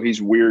player, so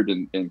he's weird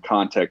in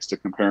context to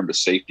compare him to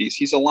safeties.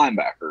 He's a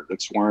linebacker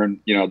that's wearing,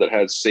 that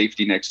has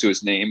safety next to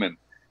his name and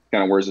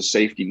kind of wears a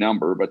safety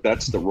number, but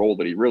that's the role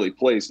that he really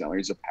plays now.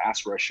 He's a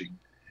pass rushing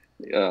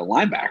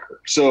linebacker.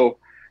 So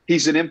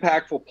he's an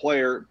impactful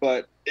player,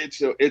 but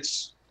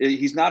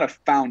he's not a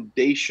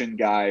foundation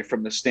guy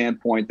from the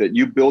standpoint that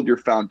you build your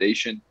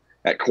foundation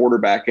at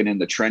quarterback and in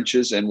the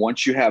trenches. And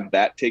once you have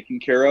that taken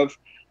care of,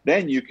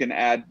 then you can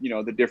add,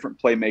 the different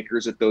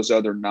playmakers at those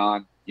other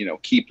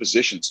key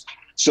positions.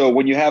 So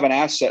when you have an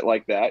asset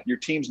like that, your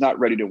team's not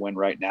ready to win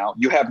right now.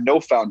 You have no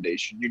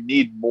foundation. You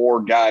need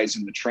more guys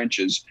in the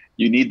trenches.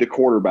 You need the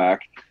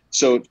quarterback.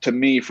 So to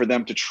me, for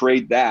them to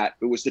trade that,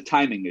 it was the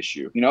timing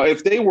issue.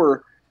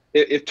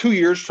 If 2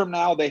 years from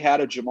now they had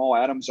a Jamal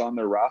Adams on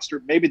their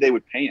roster, maybe they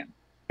would pay him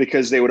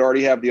because they would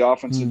already have the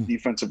offensive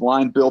defensive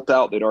line built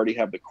out. They'd already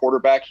have the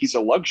quarterback. He's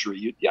a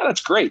luxury.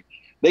 That's great.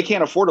 They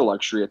can't afford a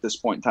luxury at this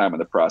point in time in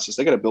the process.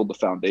 They got to build the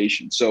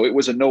foundation. So it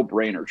was a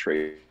no-brainer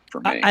trade for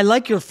me. I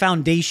like your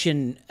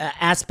foundation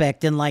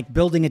aspect and like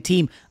building a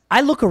team. I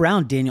look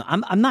around, Daniel.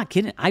 I'm not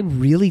kidding. I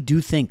really do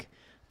think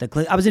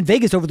I was in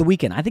Vegas over the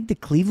weekend. I think the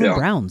Cleveland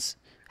Browns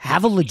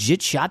have a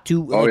legit shot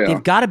to.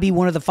 They've got to be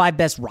one of the 5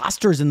 best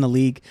rosters in the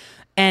league.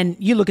 And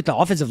you look at the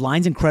offensive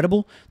line's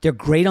incredible. They're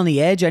great on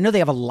the edge. I know they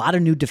have a lot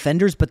of new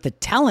defenders, but the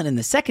talent in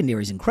the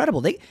secondary is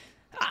incredible.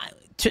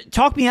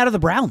 Talk me out of the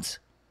Browns.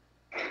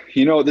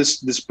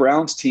 This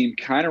Browns team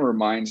kind of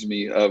reminds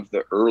me of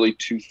the early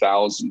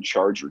 2000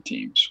 Charger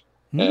teams.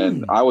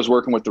 And I was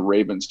working with the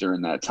Ravens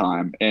during that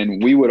time,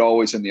 and we would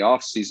always in the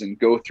off season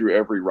go through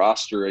every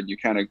roster and you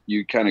kind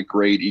of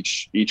grade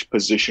each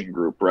position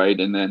group, right?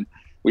 And then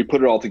we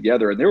put it all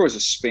together, and there was a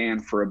span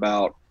for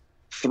about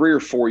 3 or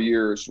 4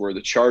 years where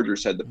the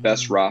Chargers had the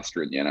best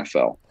roster in the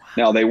NFL.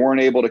 Now they weren't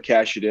able to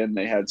cash it in.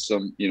 They had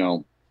some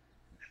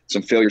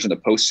failures in the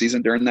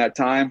postseason during that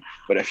time.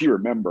 But if you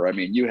remember,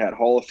 you had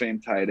Hall of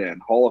Fame tight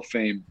end, Hall of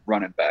Fame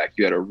running back.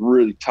 You had a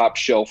really top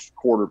shelf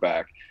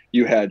quarterback.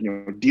 You had,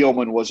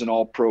 Dielman was an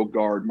all-pro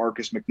guard.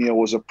 Marcus McNeil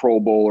was a Pro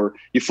Bowler.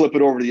 You flip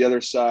it over to the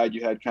other side,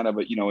 you had kind of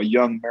a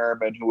young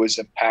Merriman who was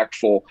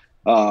impactful.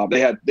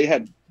 They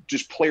had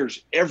just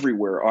players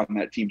everywhere on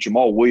that team.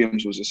 Jamal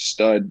Williams was a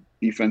stud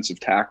defensive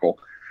tackle.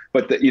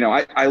 But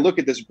I look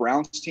at this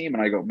Browns team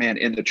and I go, man,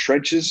 in the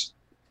trenches,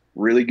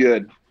 really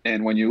good.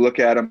 And when you look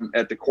at them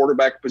at the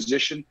quarterback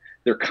position,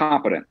 they're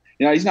competent.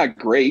 He's not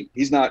great.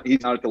 He's not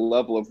at the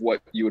level of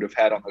what you would have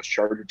had on those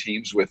Charger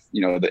teams with,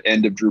 the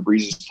end of Drew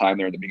Brees' time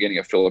there in the beginning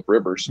of Phillip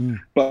Rivers.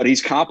 But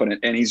he's competent,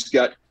 and he's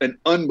got an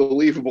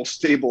unbelievable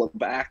stable of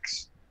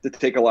backs to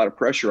take a lot of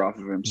pressure off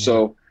of him.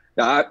 So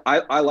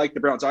I like the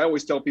Browns. I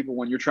always tell people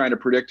when you're trying to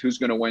predict who's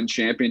going to win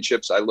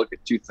championships, I look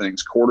at 2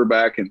 things,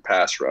 quarterback and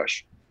pass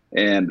rush.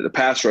 And the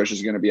pass rush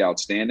is going to be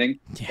outstanding.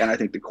 And I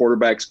think the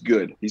quarterback's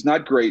good. He's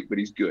not great, but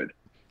he's good.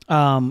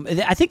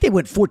 I think they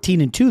went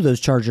 14-2, those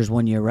Chargers,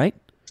 one year, right?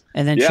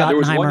 And then there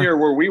was one year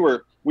where we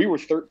were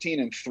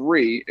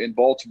 13-3 in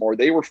Baltimore.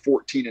 They were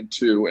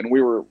 14-2, and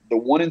we were the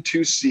 1 and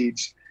 2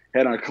 seeds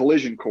had on a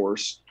collision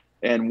course.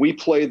 And we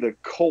play the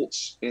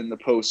Colts in the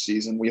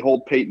postseason. We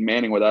hold Peyton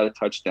Manning without a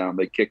touchdown.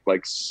 They kicked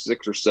like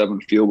 6 or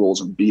 7 field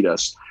goals and beat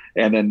us.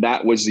 And then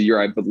that was the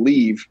year, I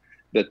believe,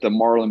 that the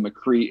Marlon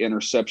McCree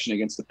interception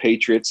against the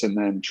Patriots, and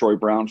then Troy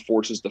Brown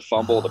forces the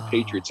fumble. The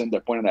Patriots end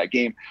up winning that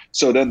game.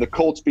 So then the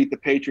Colts beat the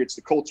Patriots.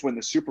 The Colts win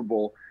the Super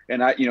Bowl.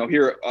 And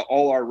here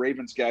all our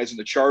Ravens guys and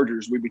the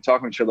Chargers, we'd be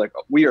talking to each other like,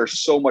 we are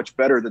so much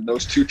better than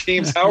those two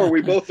teams. How are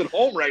we both at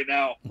home right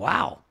now?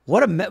 Wow.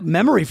 What a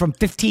memory from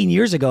 15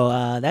 years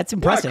ago. That's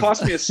impressive. Yeah, it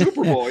cost me a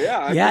Super Bowl. Yeah,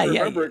 I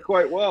remember it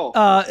quite well.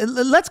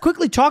 Let's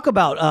quickly talk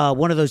about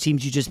one of those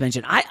teams you just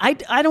mentioned.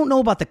 I don't know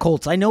about the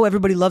Colts. I know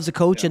everybody loves the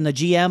coach and the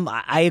GM.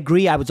 I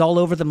agree. I was all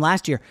over them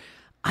last year.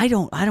 I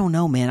don't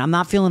know, man. I'm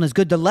not feeling as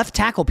good. The left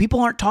tackle,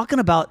 people aren't talking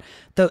about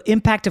the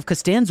impact of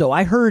Costanzo.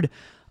 I heard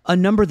a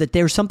number that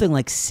there's something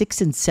like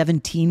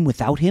 6-17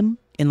 without him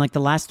in like the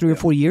last 3 or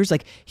 4 years.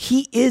 Like,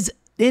 he is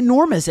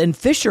enormous. And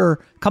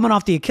Fisher coming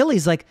off the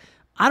Achilles, like,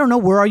 I don't know.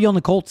 Where are you on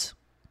the Colts?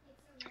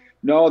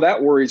 No,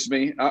 that worries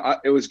me.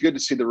 It was good to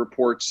see the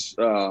reports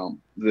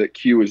that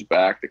Q is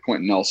back, that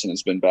Quentin Nelson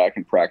has been back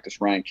in practice.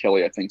 Ryan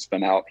Kelly, I think, has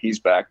been out. He's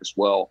back as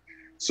well.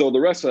 So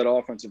the rest of that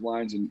offensive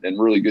line's in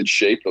really good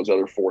shape, those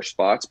other 4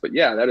 spots. But,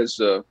 yeah,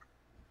 that's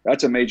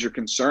a major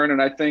concern.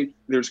 And I think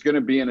there's going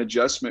to be an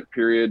adjustment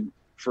period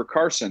for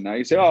Carson. Now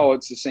you say,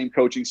 it's the same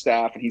coaching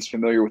staff and he's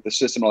familiar with the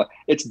system.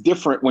 It's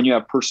different when you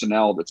have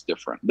personnel that's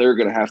different. They're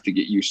going to have to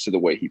get used to the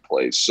way he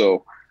plays.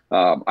 So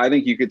I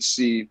think you could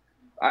see,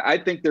 I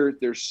think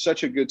there's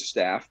such a good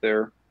staff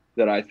there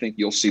that I think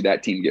you'll see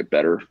that team get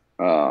better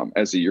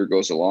as the year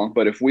goes along.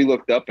 But if we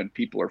looked up and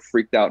people are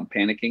freaked out and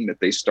panicking that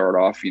they start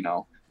off,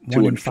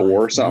 2-4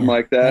 or something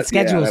like that. That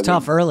schedule is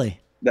tough early.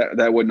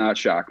 That would not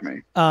shock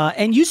me.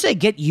 And you say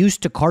get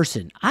used to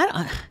Carson.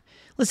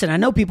 Listen, I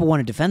know people want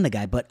to defend the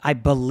guy, but I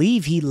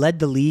believe he led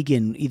the league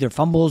in either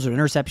fumbles or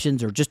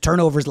interceptions or just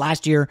turnovers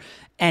last year,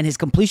 and his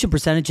completion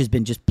percentage has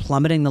been just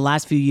plummeting the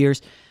last few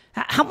years.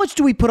 How much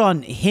do we put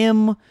on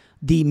him,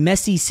 the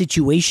messy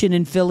situation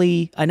in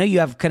Philly? I know you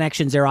have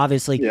connections there,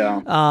 obviously.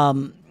 Yeah.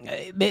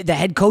 The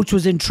head coach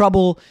was in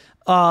trouble.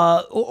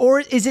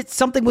 Or is it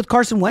something with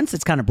Carson Wentz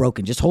that's kind of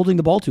broken, just holding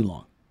the ball too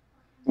long?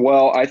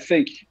 Well, I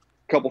think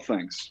a couple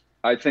things.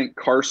 I think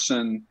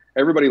Carson,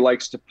 everybody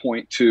likes to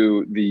point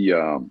to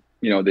the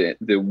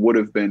would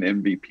have been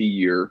MVP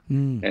year,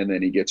 and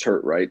then he gets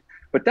hurt, right?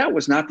 But that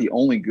was not the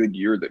only good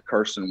year that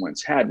Carson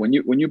Wentz had. When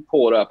you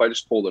pull it up, I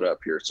just pulled it up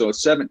here. So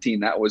 17,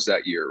 that was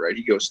that year, right?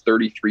 He goes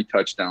 33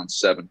 touchdowns,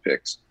 7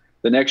 picks.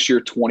 The next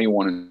year,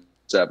 21-7.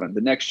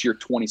 The next year,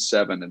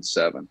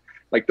 27-7.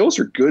 Like, those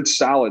are good,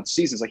 solid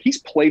seasons. Like, he's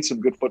played some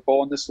good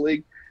football in this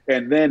league,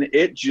 and then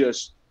it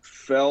just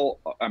fell.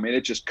 I mean,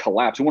 it just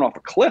collapsed. It went off a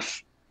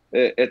cliff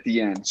at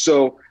the end.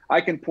 So I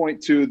can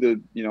point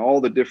to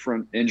all the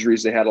different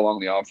injuries they had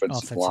along the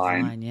offensive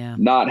line,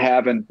 not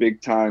having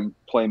big time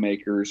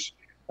playmakers.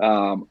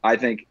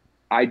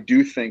 I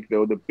do think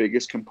though the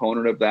biggest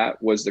component of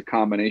that was the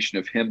combination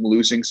of him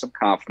losing some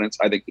confidence.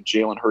 I think the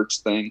Jalen Hurts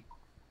thing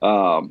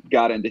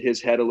got into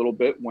his head a little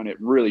bit when it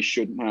really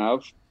shouldn't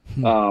have.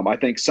 I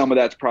think some of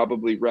that's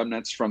probably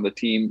remnants from the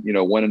team,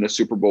 winning a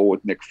Super Bowl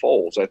with Nick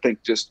Foles. I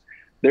think just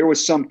there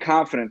was some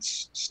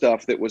confidence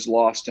stuff that was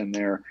lost in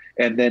there.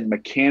 And then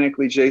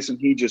mechanically, Jason,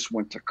 he just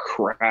went to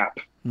crap.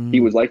 He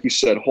was, like you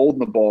said, holding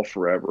the ball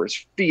forever.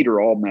 His feet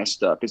are all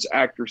messed up. His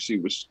accuracy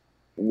was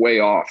way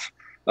off.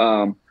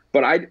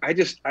 But I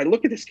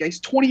look at this guy. He's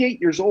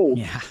 28 years old,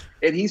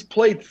 and he's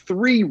played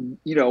 3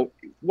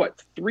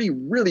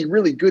 really,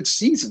 really good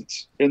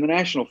seasons in the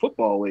National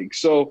Football League.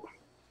 So,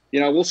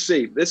 we'll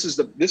see. This is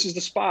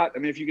the spot. I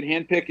mean, if you can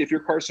handpick, if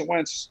you're Carson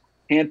Wentz,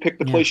 handpick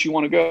the place you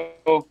want to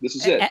go. This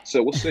is it.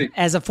 So we'll see.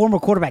 As a former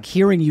quarterback,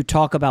 hearing you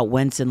talk about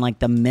Wentz and like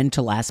the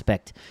mental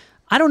aspect,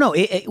 I don't know.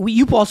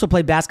 You also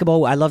played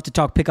basketball. I love to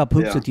talk pickup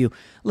hoops with you.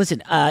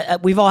 Listen,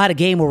 we've all had a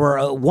game where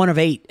we're 1 of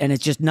 8 and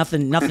it's just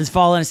nothing's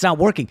falling. It's not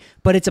working,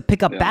 but it's a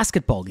pickup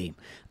basketball game.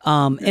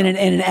 In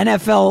an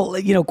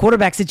NFL,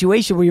 quarterback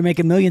situation where you're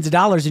making millions of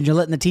dollars and you're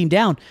letting the team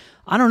down.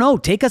 I don't know.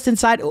 Take us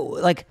inside.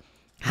 Like,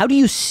 how do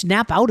you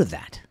snap out of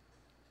that?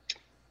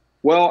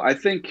 Well, I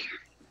think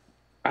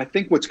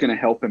what's going to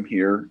help him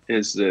here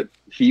is that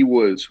he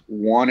was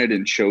wanted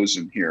and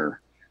chosen here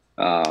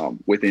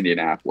with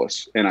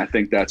Indianapolis. And I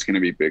think that's going to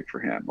be big for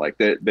him. Like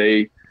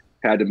they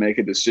had to make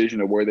a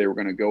decision of where they were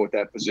going to go with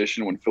that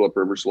position when Phillip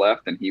Rivers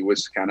left, and he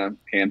was kind of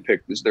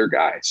handpicked as their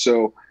guy.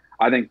 So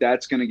I think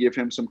that's going to give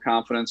him some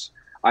confidence.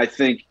 I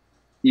think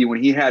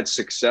when he had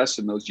success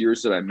in those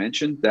years that I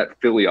mentioned, that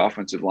Philly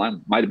offensive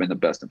line might have been the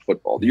best in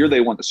football. The year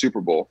they won the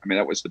Super Bowl, I mean,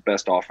 that was the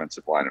best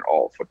offensive line in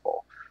all of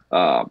football.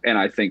 And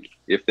I think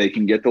if they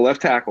can get the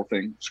left tackle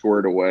thing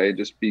squared away,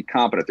 just be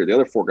competent there. The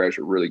other 4 guys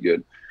are really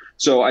good.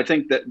 So I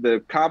think that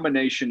the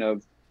combination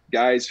of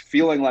guys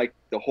feeling like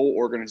the whole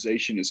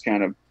organization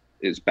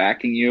is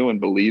backing you and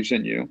believes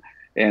in you,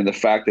 and the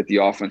fact that the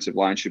offensive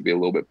line should be a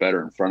little bit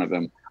better in front of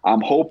him,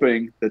 I'm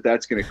hoping that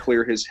that's going to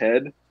clear his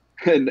head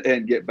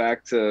and get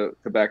back to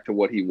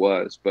what he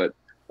was. But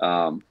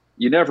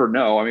you never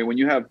know. I mean, when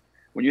you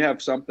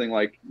have something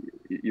like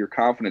your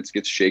confidence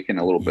gets shaken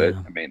a little bit.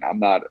 I mean, I'm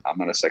not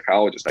a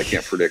psychologist. I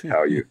can't predict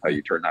how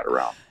you turn that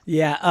around.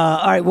 Yeah.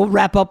 All right. We'll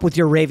wrap up with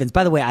your Ravens.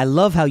 By the way, I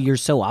love how you're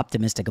so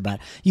optimistic about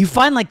it. You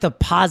find like the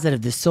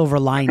positive, the silver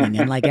lining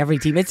in like every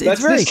team. It's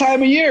That's really, this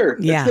time of year.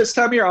 Yeah. It's this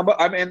time of year.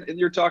 And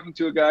you're talking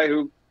to a guy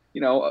who,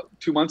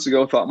 2 months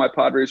ago thought my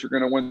Padres were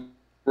going to win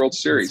World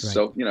Series. Right.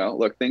 So,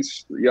 look,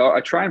 things,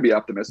 I try and be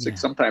optimistic. Yeah.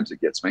 Sometimes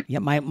it gets me. Yeah,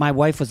 my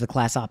wife was the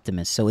class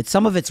optimist, so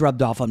some of it's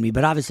rubbed off on me,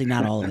 but obviously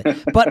not all of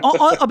it. But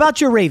about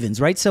your Ravens,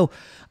 right? So,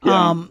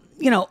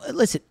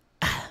 listen,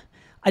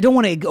 I don't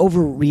want to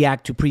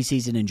overreact to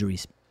preseason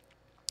injuries,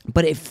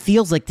 but it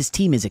feels like this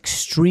team is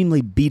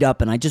extremely beat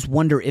up, and I just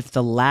wonder if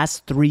the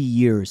last 3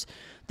 years,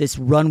 this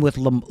run with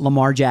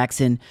Lamar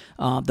Jackson,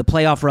 the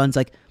playoff runs,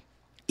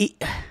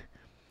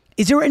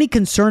 is there any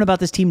concern about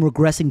this team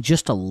regressing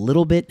just a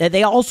little bit?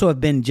 They also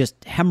have been just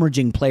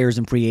hemorrhaging players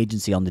in free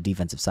agency on the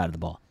defensive side of the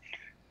ball.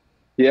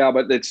 Yeah,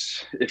 but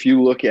if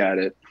you look at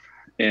it,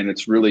 and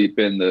it's really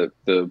been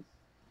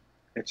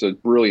it's a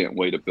brilliant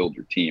way to build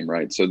your team,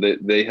 right? So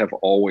they have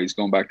always,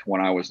 going back to when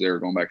I was there,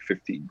 going back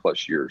 15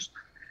 plus years.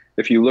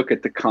 If you look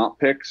at the comp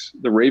picks,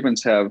 the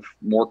Ravens have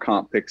more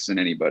comp picks than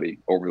anybody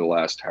over the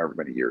last however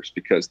many years,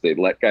 because they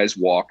let guys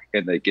walk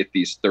and they get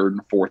these 3rd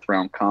and 4th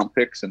round comp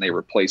picks and they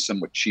replace them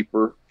with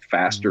cheaper,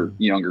 faster,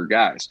 younger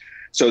guys.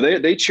 So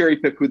they cherry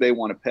pick who they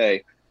want to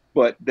pay,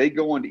 but they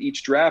go into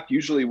each draft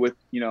usually with,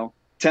 10,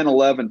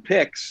 11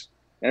 picks,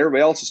 and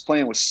everybody else is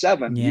playing with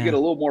 7. You get a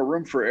little more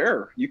room for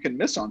error. You can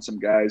miss on some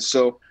guys.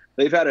 So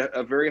they've had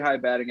a very high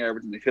batting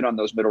average, and they've hit on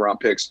those middle round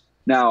picks.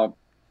 Now,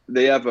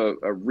 they have a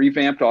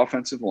revamped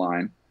offensive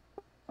line,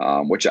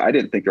 which I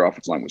didn't think their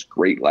offensive line was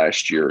great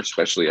last year,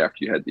 especially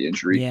after you had the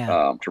injury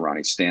to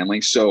Ronnie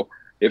Stanley. So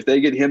if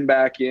they get him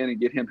back in and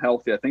get him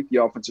healthy, I think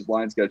the offensive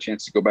line's got a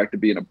chance to go back to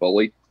being a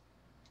bully.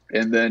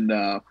 And then,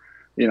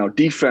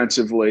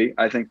 defensively,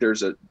 I think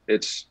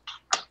it's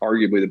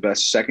arguably the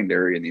best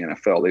secondary in the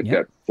NFL. They've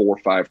got 4 or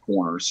 5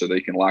 corners, so they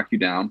can lock you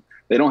down.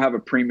 They don't have a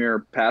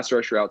premier pass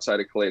rusher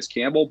outside of Calais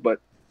Campbell, but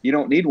you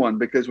don't need one,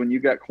 because when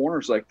you've got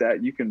corners like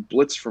that, you can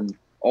blitz from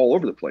all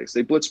over the place.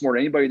 They blitzed more than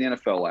anybody in the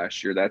NFL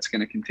last year. That's going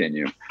to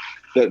continue.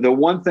 The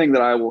one thing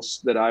that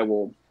I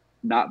will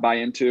not buy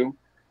into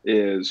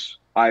is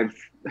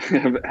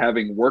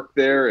having worked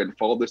there and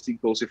followed this team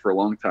closely for a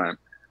long time,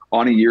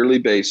 on a yearly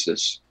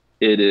basis,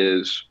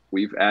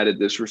 we've added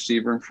this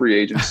receiver in free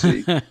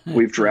agency.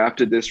 We've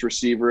drafted this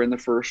receiver in the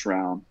 1st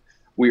round.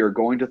 We are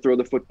going to throw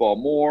the football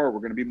more. We're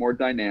going to be more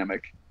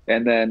dynamic.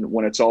 And then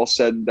when it's all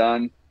said and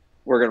done,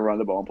 we're going to run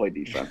the ball and play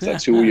defense.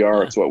 That's who we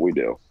are. It's what we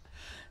do.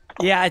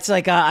 Yeah, it's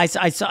like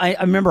I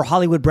remember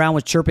Hollywood Brown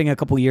was chirping a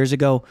couple years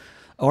ago,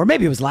 or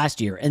maybe it was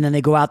last year, and then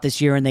they go out this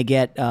year and they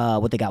get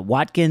they got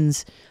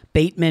Watkins,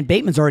 Bateman.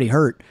 Bateman's already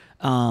hurt.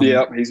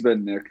 He's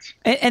been nicked.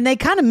 And they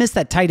kind of missed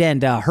that tight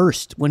end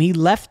Hurst when he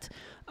left.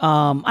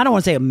 I don't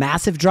want to say a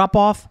massive drop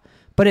off,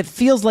 but it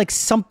feels like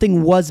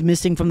something was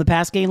missing from the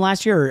pass game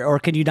last year, or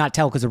can you not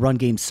tell because the run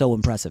game's so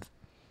impressive?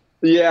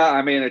 Yeah,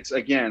 I mean, it's,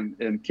 again,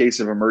 in case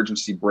of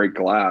emergency break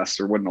glass,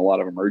 there wasn't a lot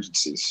of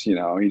emergencies.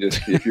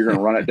 If you're going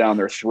to run it down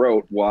their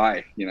throat,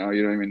 why? You don't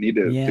even need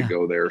to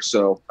go there.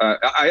 So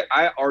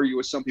I argue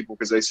with some people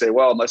because they say,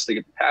 well, unless they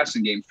get the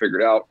passing game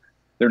figured out,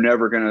 they're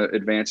never going to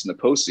advance in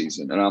the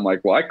postseason. And I'm like,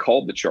 well, I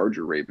called the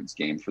Charger-Ravens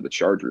game for the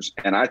Chargers,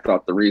 and I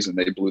thought the reason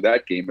they blew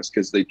that game is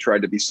because they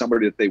tried to be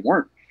somebody that they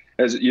weren't.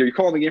 As you're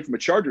calling the game from a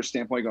Chargers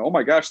standpoint, you go, oh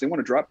my gosh, they want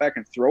to drop back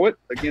and throw it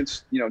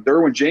against,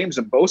 Derwin James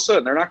and Bosa,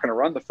 and they're not going to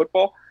run the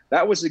football.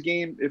 That was the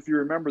game, if you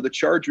remember, the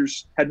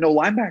Chargers had no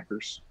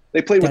linebackers.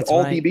 They played with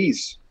all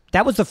DBs.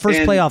 That was the first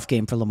playoff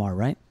game for Lamar,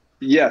 right?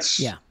 Yes.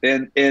 Yeah.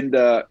 And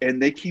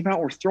they came out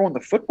and were throwing the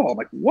football. I'm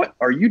like, what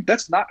are you?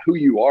 That's not who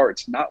you are.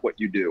 It's not what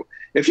you do.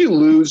 If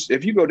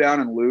you go down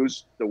and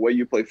lose the way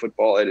you play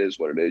football, it is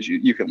what it is.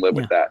 You can live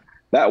with that.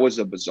 That was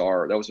a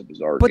bizarre game.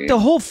 But the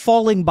whole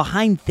falling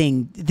behind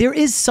thing, there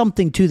is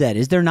something to that,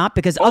 is there not?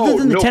 Because other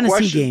than the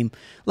Tennessee game,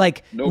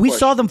 we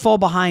saw them fall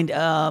behind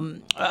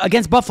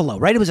against Buffalo,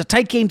 right? It was a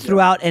tight game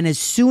throughout, and as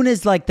soon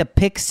as the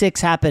pick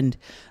six happened,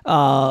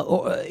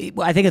 or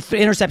I think it's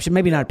interception,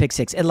 maybe not a pick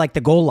six, at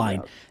the goal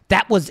line,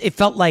 it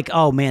felt like,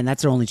 oh man,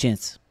 that's their only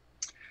chance.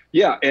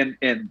 Yeah,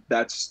 and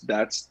that's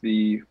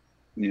the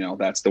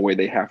that's the way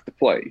they have to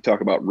play. You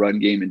talk about run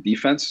game and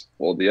defense.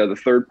 Well, the other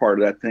third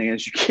part of that thing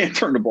is you can't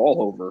turn the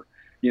ball over.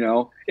 They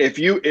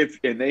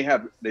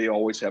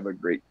always have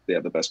they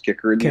have the best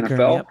kicker in the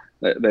NFL.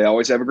 Yep. They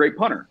always have a great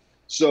punter.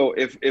 So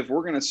if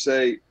we're going to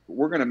say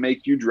we're going to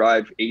make you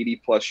drive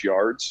 80 plus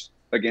yards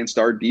against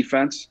our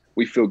defense,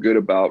 we feel good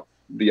about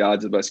the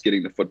odds of us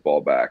getting the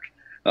football back.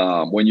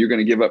 When you're going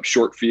to give up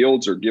short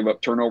fields or give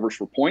up turnovers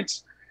for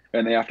points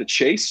and they have to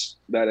chase,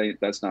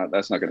 that's not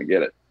going to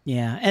get it.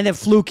 Yeah, and the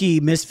fluky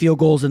missed field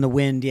goals in the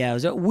wind. Yeah, it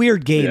was a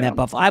weird game that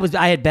Buffalo.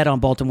 I had bet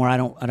on Baltimore. I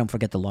don't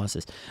forget the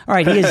losses. All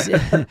right, he is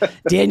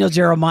Daniel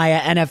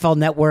Jeremiah, NFL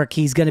Network.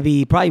 He's going to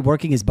be probably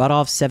working his butt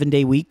off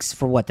 7-day weeks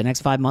for the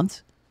next 5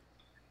 months.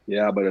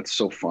 Yeah, but it's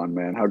so fun,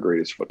 man. How great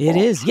is football? It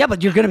is. Yeah,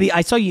 but you're going to be.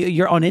 I saw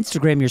you're on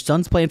Instagram. Your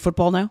son's playing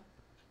football now.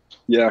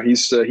 Yeah,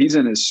 he's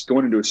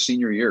going into his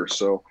senior year.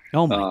 So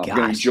oh my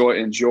gosh, going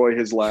to enjoy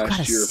his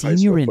last year of high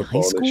school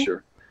football this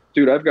year.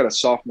 Dude, I've got a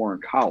sophomore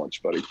in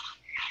college, buddy.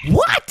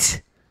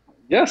 What?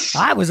 Yes.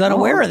 I was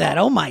unaware of that.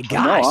 Oh my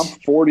gosh. No, I'm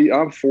 40.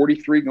 I'm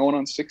 43 going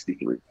on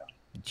 63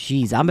 now.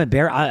 Geez, I'm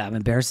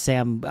embarrassed to say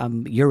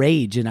I'm your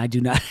age and I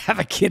do not have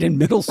a kid in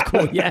middle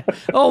school yet.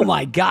 Oh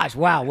my gosh!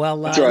 Wow.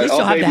 Well, That's right. At least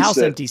you'll have the house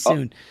empty I'll-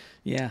 soon.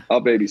 Yeah.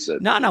 I'll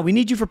babysit. No, we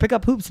need you for Pick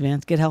Up Hoops,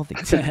 man. Get healthy.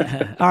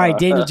 All right,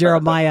 Daniel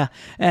Jeremiah,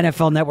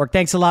 NFL Network.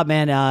 Thanks a lot,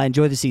 man.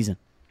 Enjoy the season.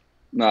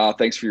 No,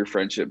 thanks for your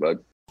friendship, bud.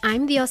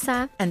 I'm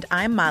Diosa. And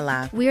I'm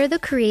Mala. We are the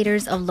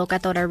creators of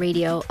Locatora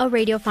Radio, a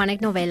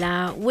radiophonic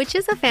novela, which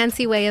is a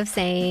fancy way of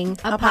saying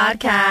a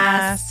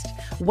podcast.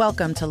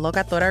 Welcome to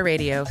Locatora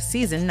Radio,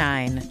 Season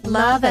 9.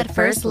 Love at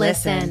first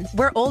listen.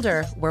 We're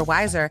older, we're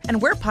wiser,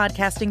 and we're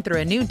podcasting through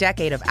a new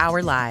decade of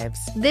our lives.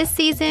 This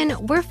season,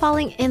 we're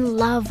falling in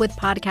love with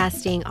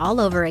podcasting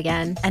all over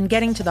again. And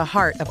getting to the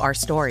heart of our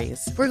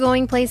stories. We're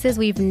going places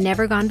we've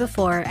never gone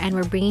before, and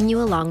we're bringing you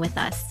along with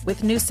us.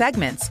 With new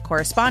segments,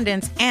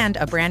 correspondence, and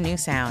a brand new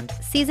sound.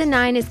 Season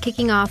 9 is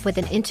kicking off with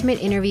an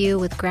intimate interview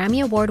with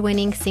Grammy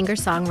Award-winning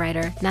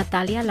singer-songwriter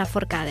Natalia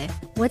Lafourcade.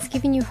 What's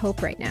giving you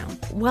hope right now?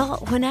 Well,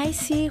 when I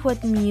see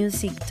what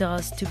music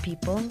does to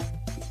people,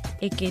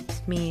 it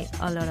gives me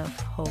a lot of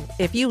hope.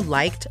 If you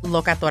liked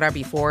Locatora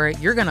before,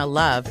 you're going to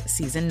love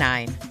Season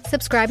 9.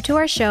 Subscribe to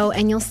our show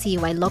and you'll see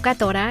why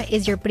Locatora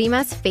is your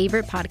prima's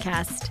favorite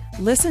podcast.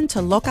 Listen to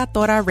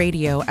Locatora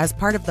Radio as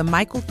part of the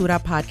My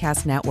Cultura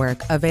Podcast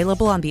Network,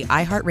 available on the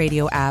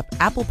iHeartRadio app,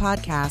 Apple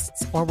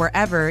Podcasts, or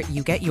wherever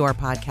you get your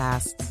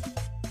podcasts.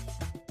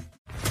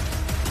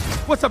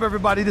 What's up,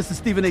 everybody? This is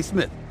Stephen A.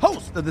 Smith,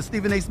 host of the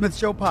Stephen A. Smith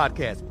Show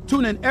podcast.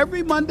 Tune in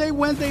every Monday,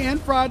 Wednesday, and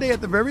Friday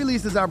at the very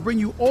least as I bring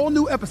you all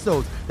new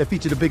episodes that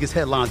feature the biggest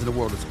headlines in the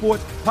world of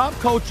sports, pop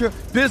culture,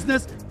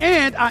 business,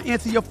 and I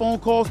answer your phone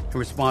calls and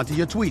respond to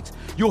your tweets.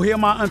 You'll hear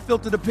my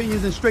unfiltered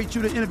opinions and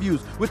straight-shooter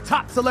interviews with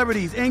top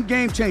celebrities and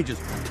game changers.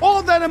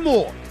 All that and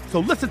more. So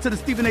listen to the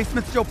Stephen A.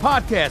 Smith Show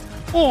podcast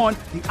on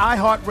the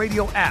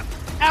iHeartRadio app,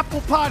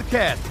 Apple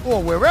Podcasts,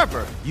 or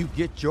wherever you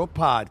get your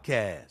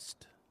podcast.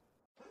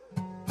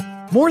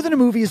 More Than a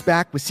Movie is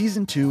back with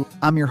Season 2.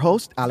 I'm your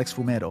host, Alex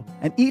Fumero.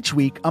 And each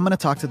week, I'm going to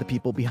talk to the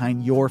people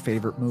behind your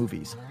favorite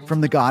movies. From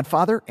The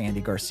Godfather,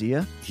 Andy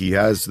Garcia. He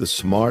has the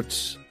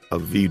smarts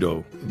of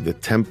Vito, the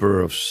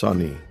temper of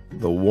Sonny,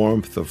 the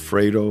warmth of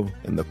Fredo,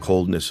 and the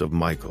coldness of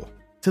Michael.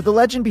 To the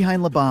legend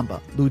behind La Bamba,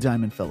 Lou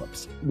Diamond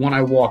Phillips. When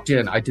I walked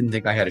in, I didn't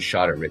think I had a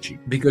shot at Richie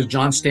because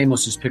John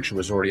Stamos' picture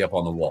was already up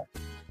on the wall.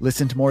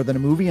 Listen to More Than a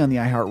Movie on the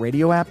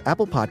iHeartRadio app,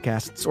 Apple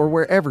Podcasts, or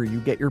wherever you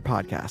get your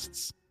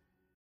podcasts.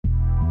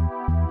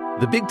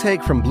 The Big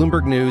Take from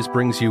Bloomberg News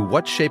brings you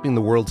what's shaping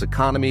the world's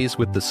economies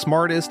with the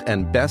smartest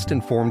and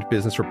best-informed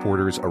business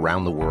reporters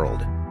around the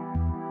world.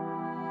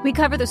 We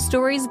cover the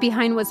stories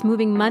behind what's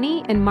moving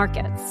money and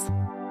markets.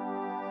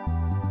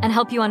 And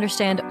help you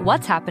understand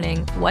what's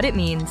happening, what it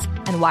means,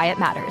 and why it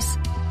matters.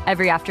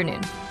 Every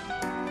afternoon.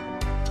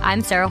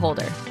 I'm Sarah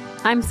Holder.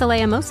 I'm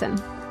Saleha Mohsen.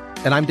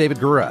 And I'm David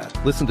Gura.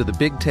 Listen to The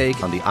Big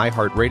Take on the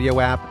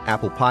iHeartRadio app,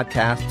 Apple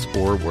Podcasts,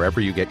 or wherever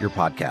you get your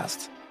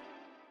podcasts.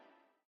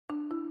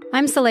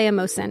 I'm Saleha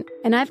Mohsen,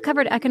 and I've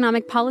covered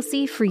economic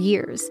policy for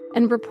years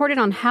and reported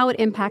on how it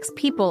impacts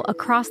people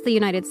across the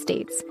United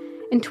States.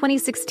 In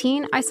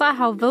 2016, I saw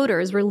how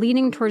voters were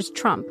leaning towards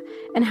Trump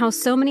and how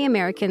so many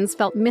Americans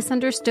felt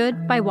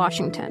misunderstood by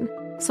Washington.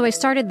 So I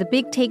started The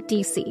Big Take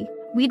DC.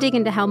 We dig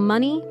into how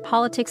money,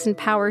 politics, and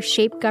power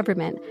shape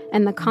government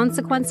and the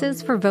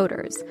consequences for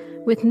voters.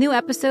 With new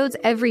episodes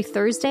every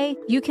Thursday,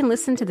 you can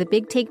listen to The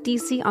Big Take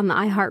DC on the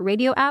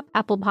iHeartRadio app,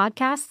 Apple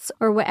Podcasts,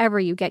 or wherever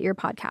you get your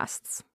podcasts.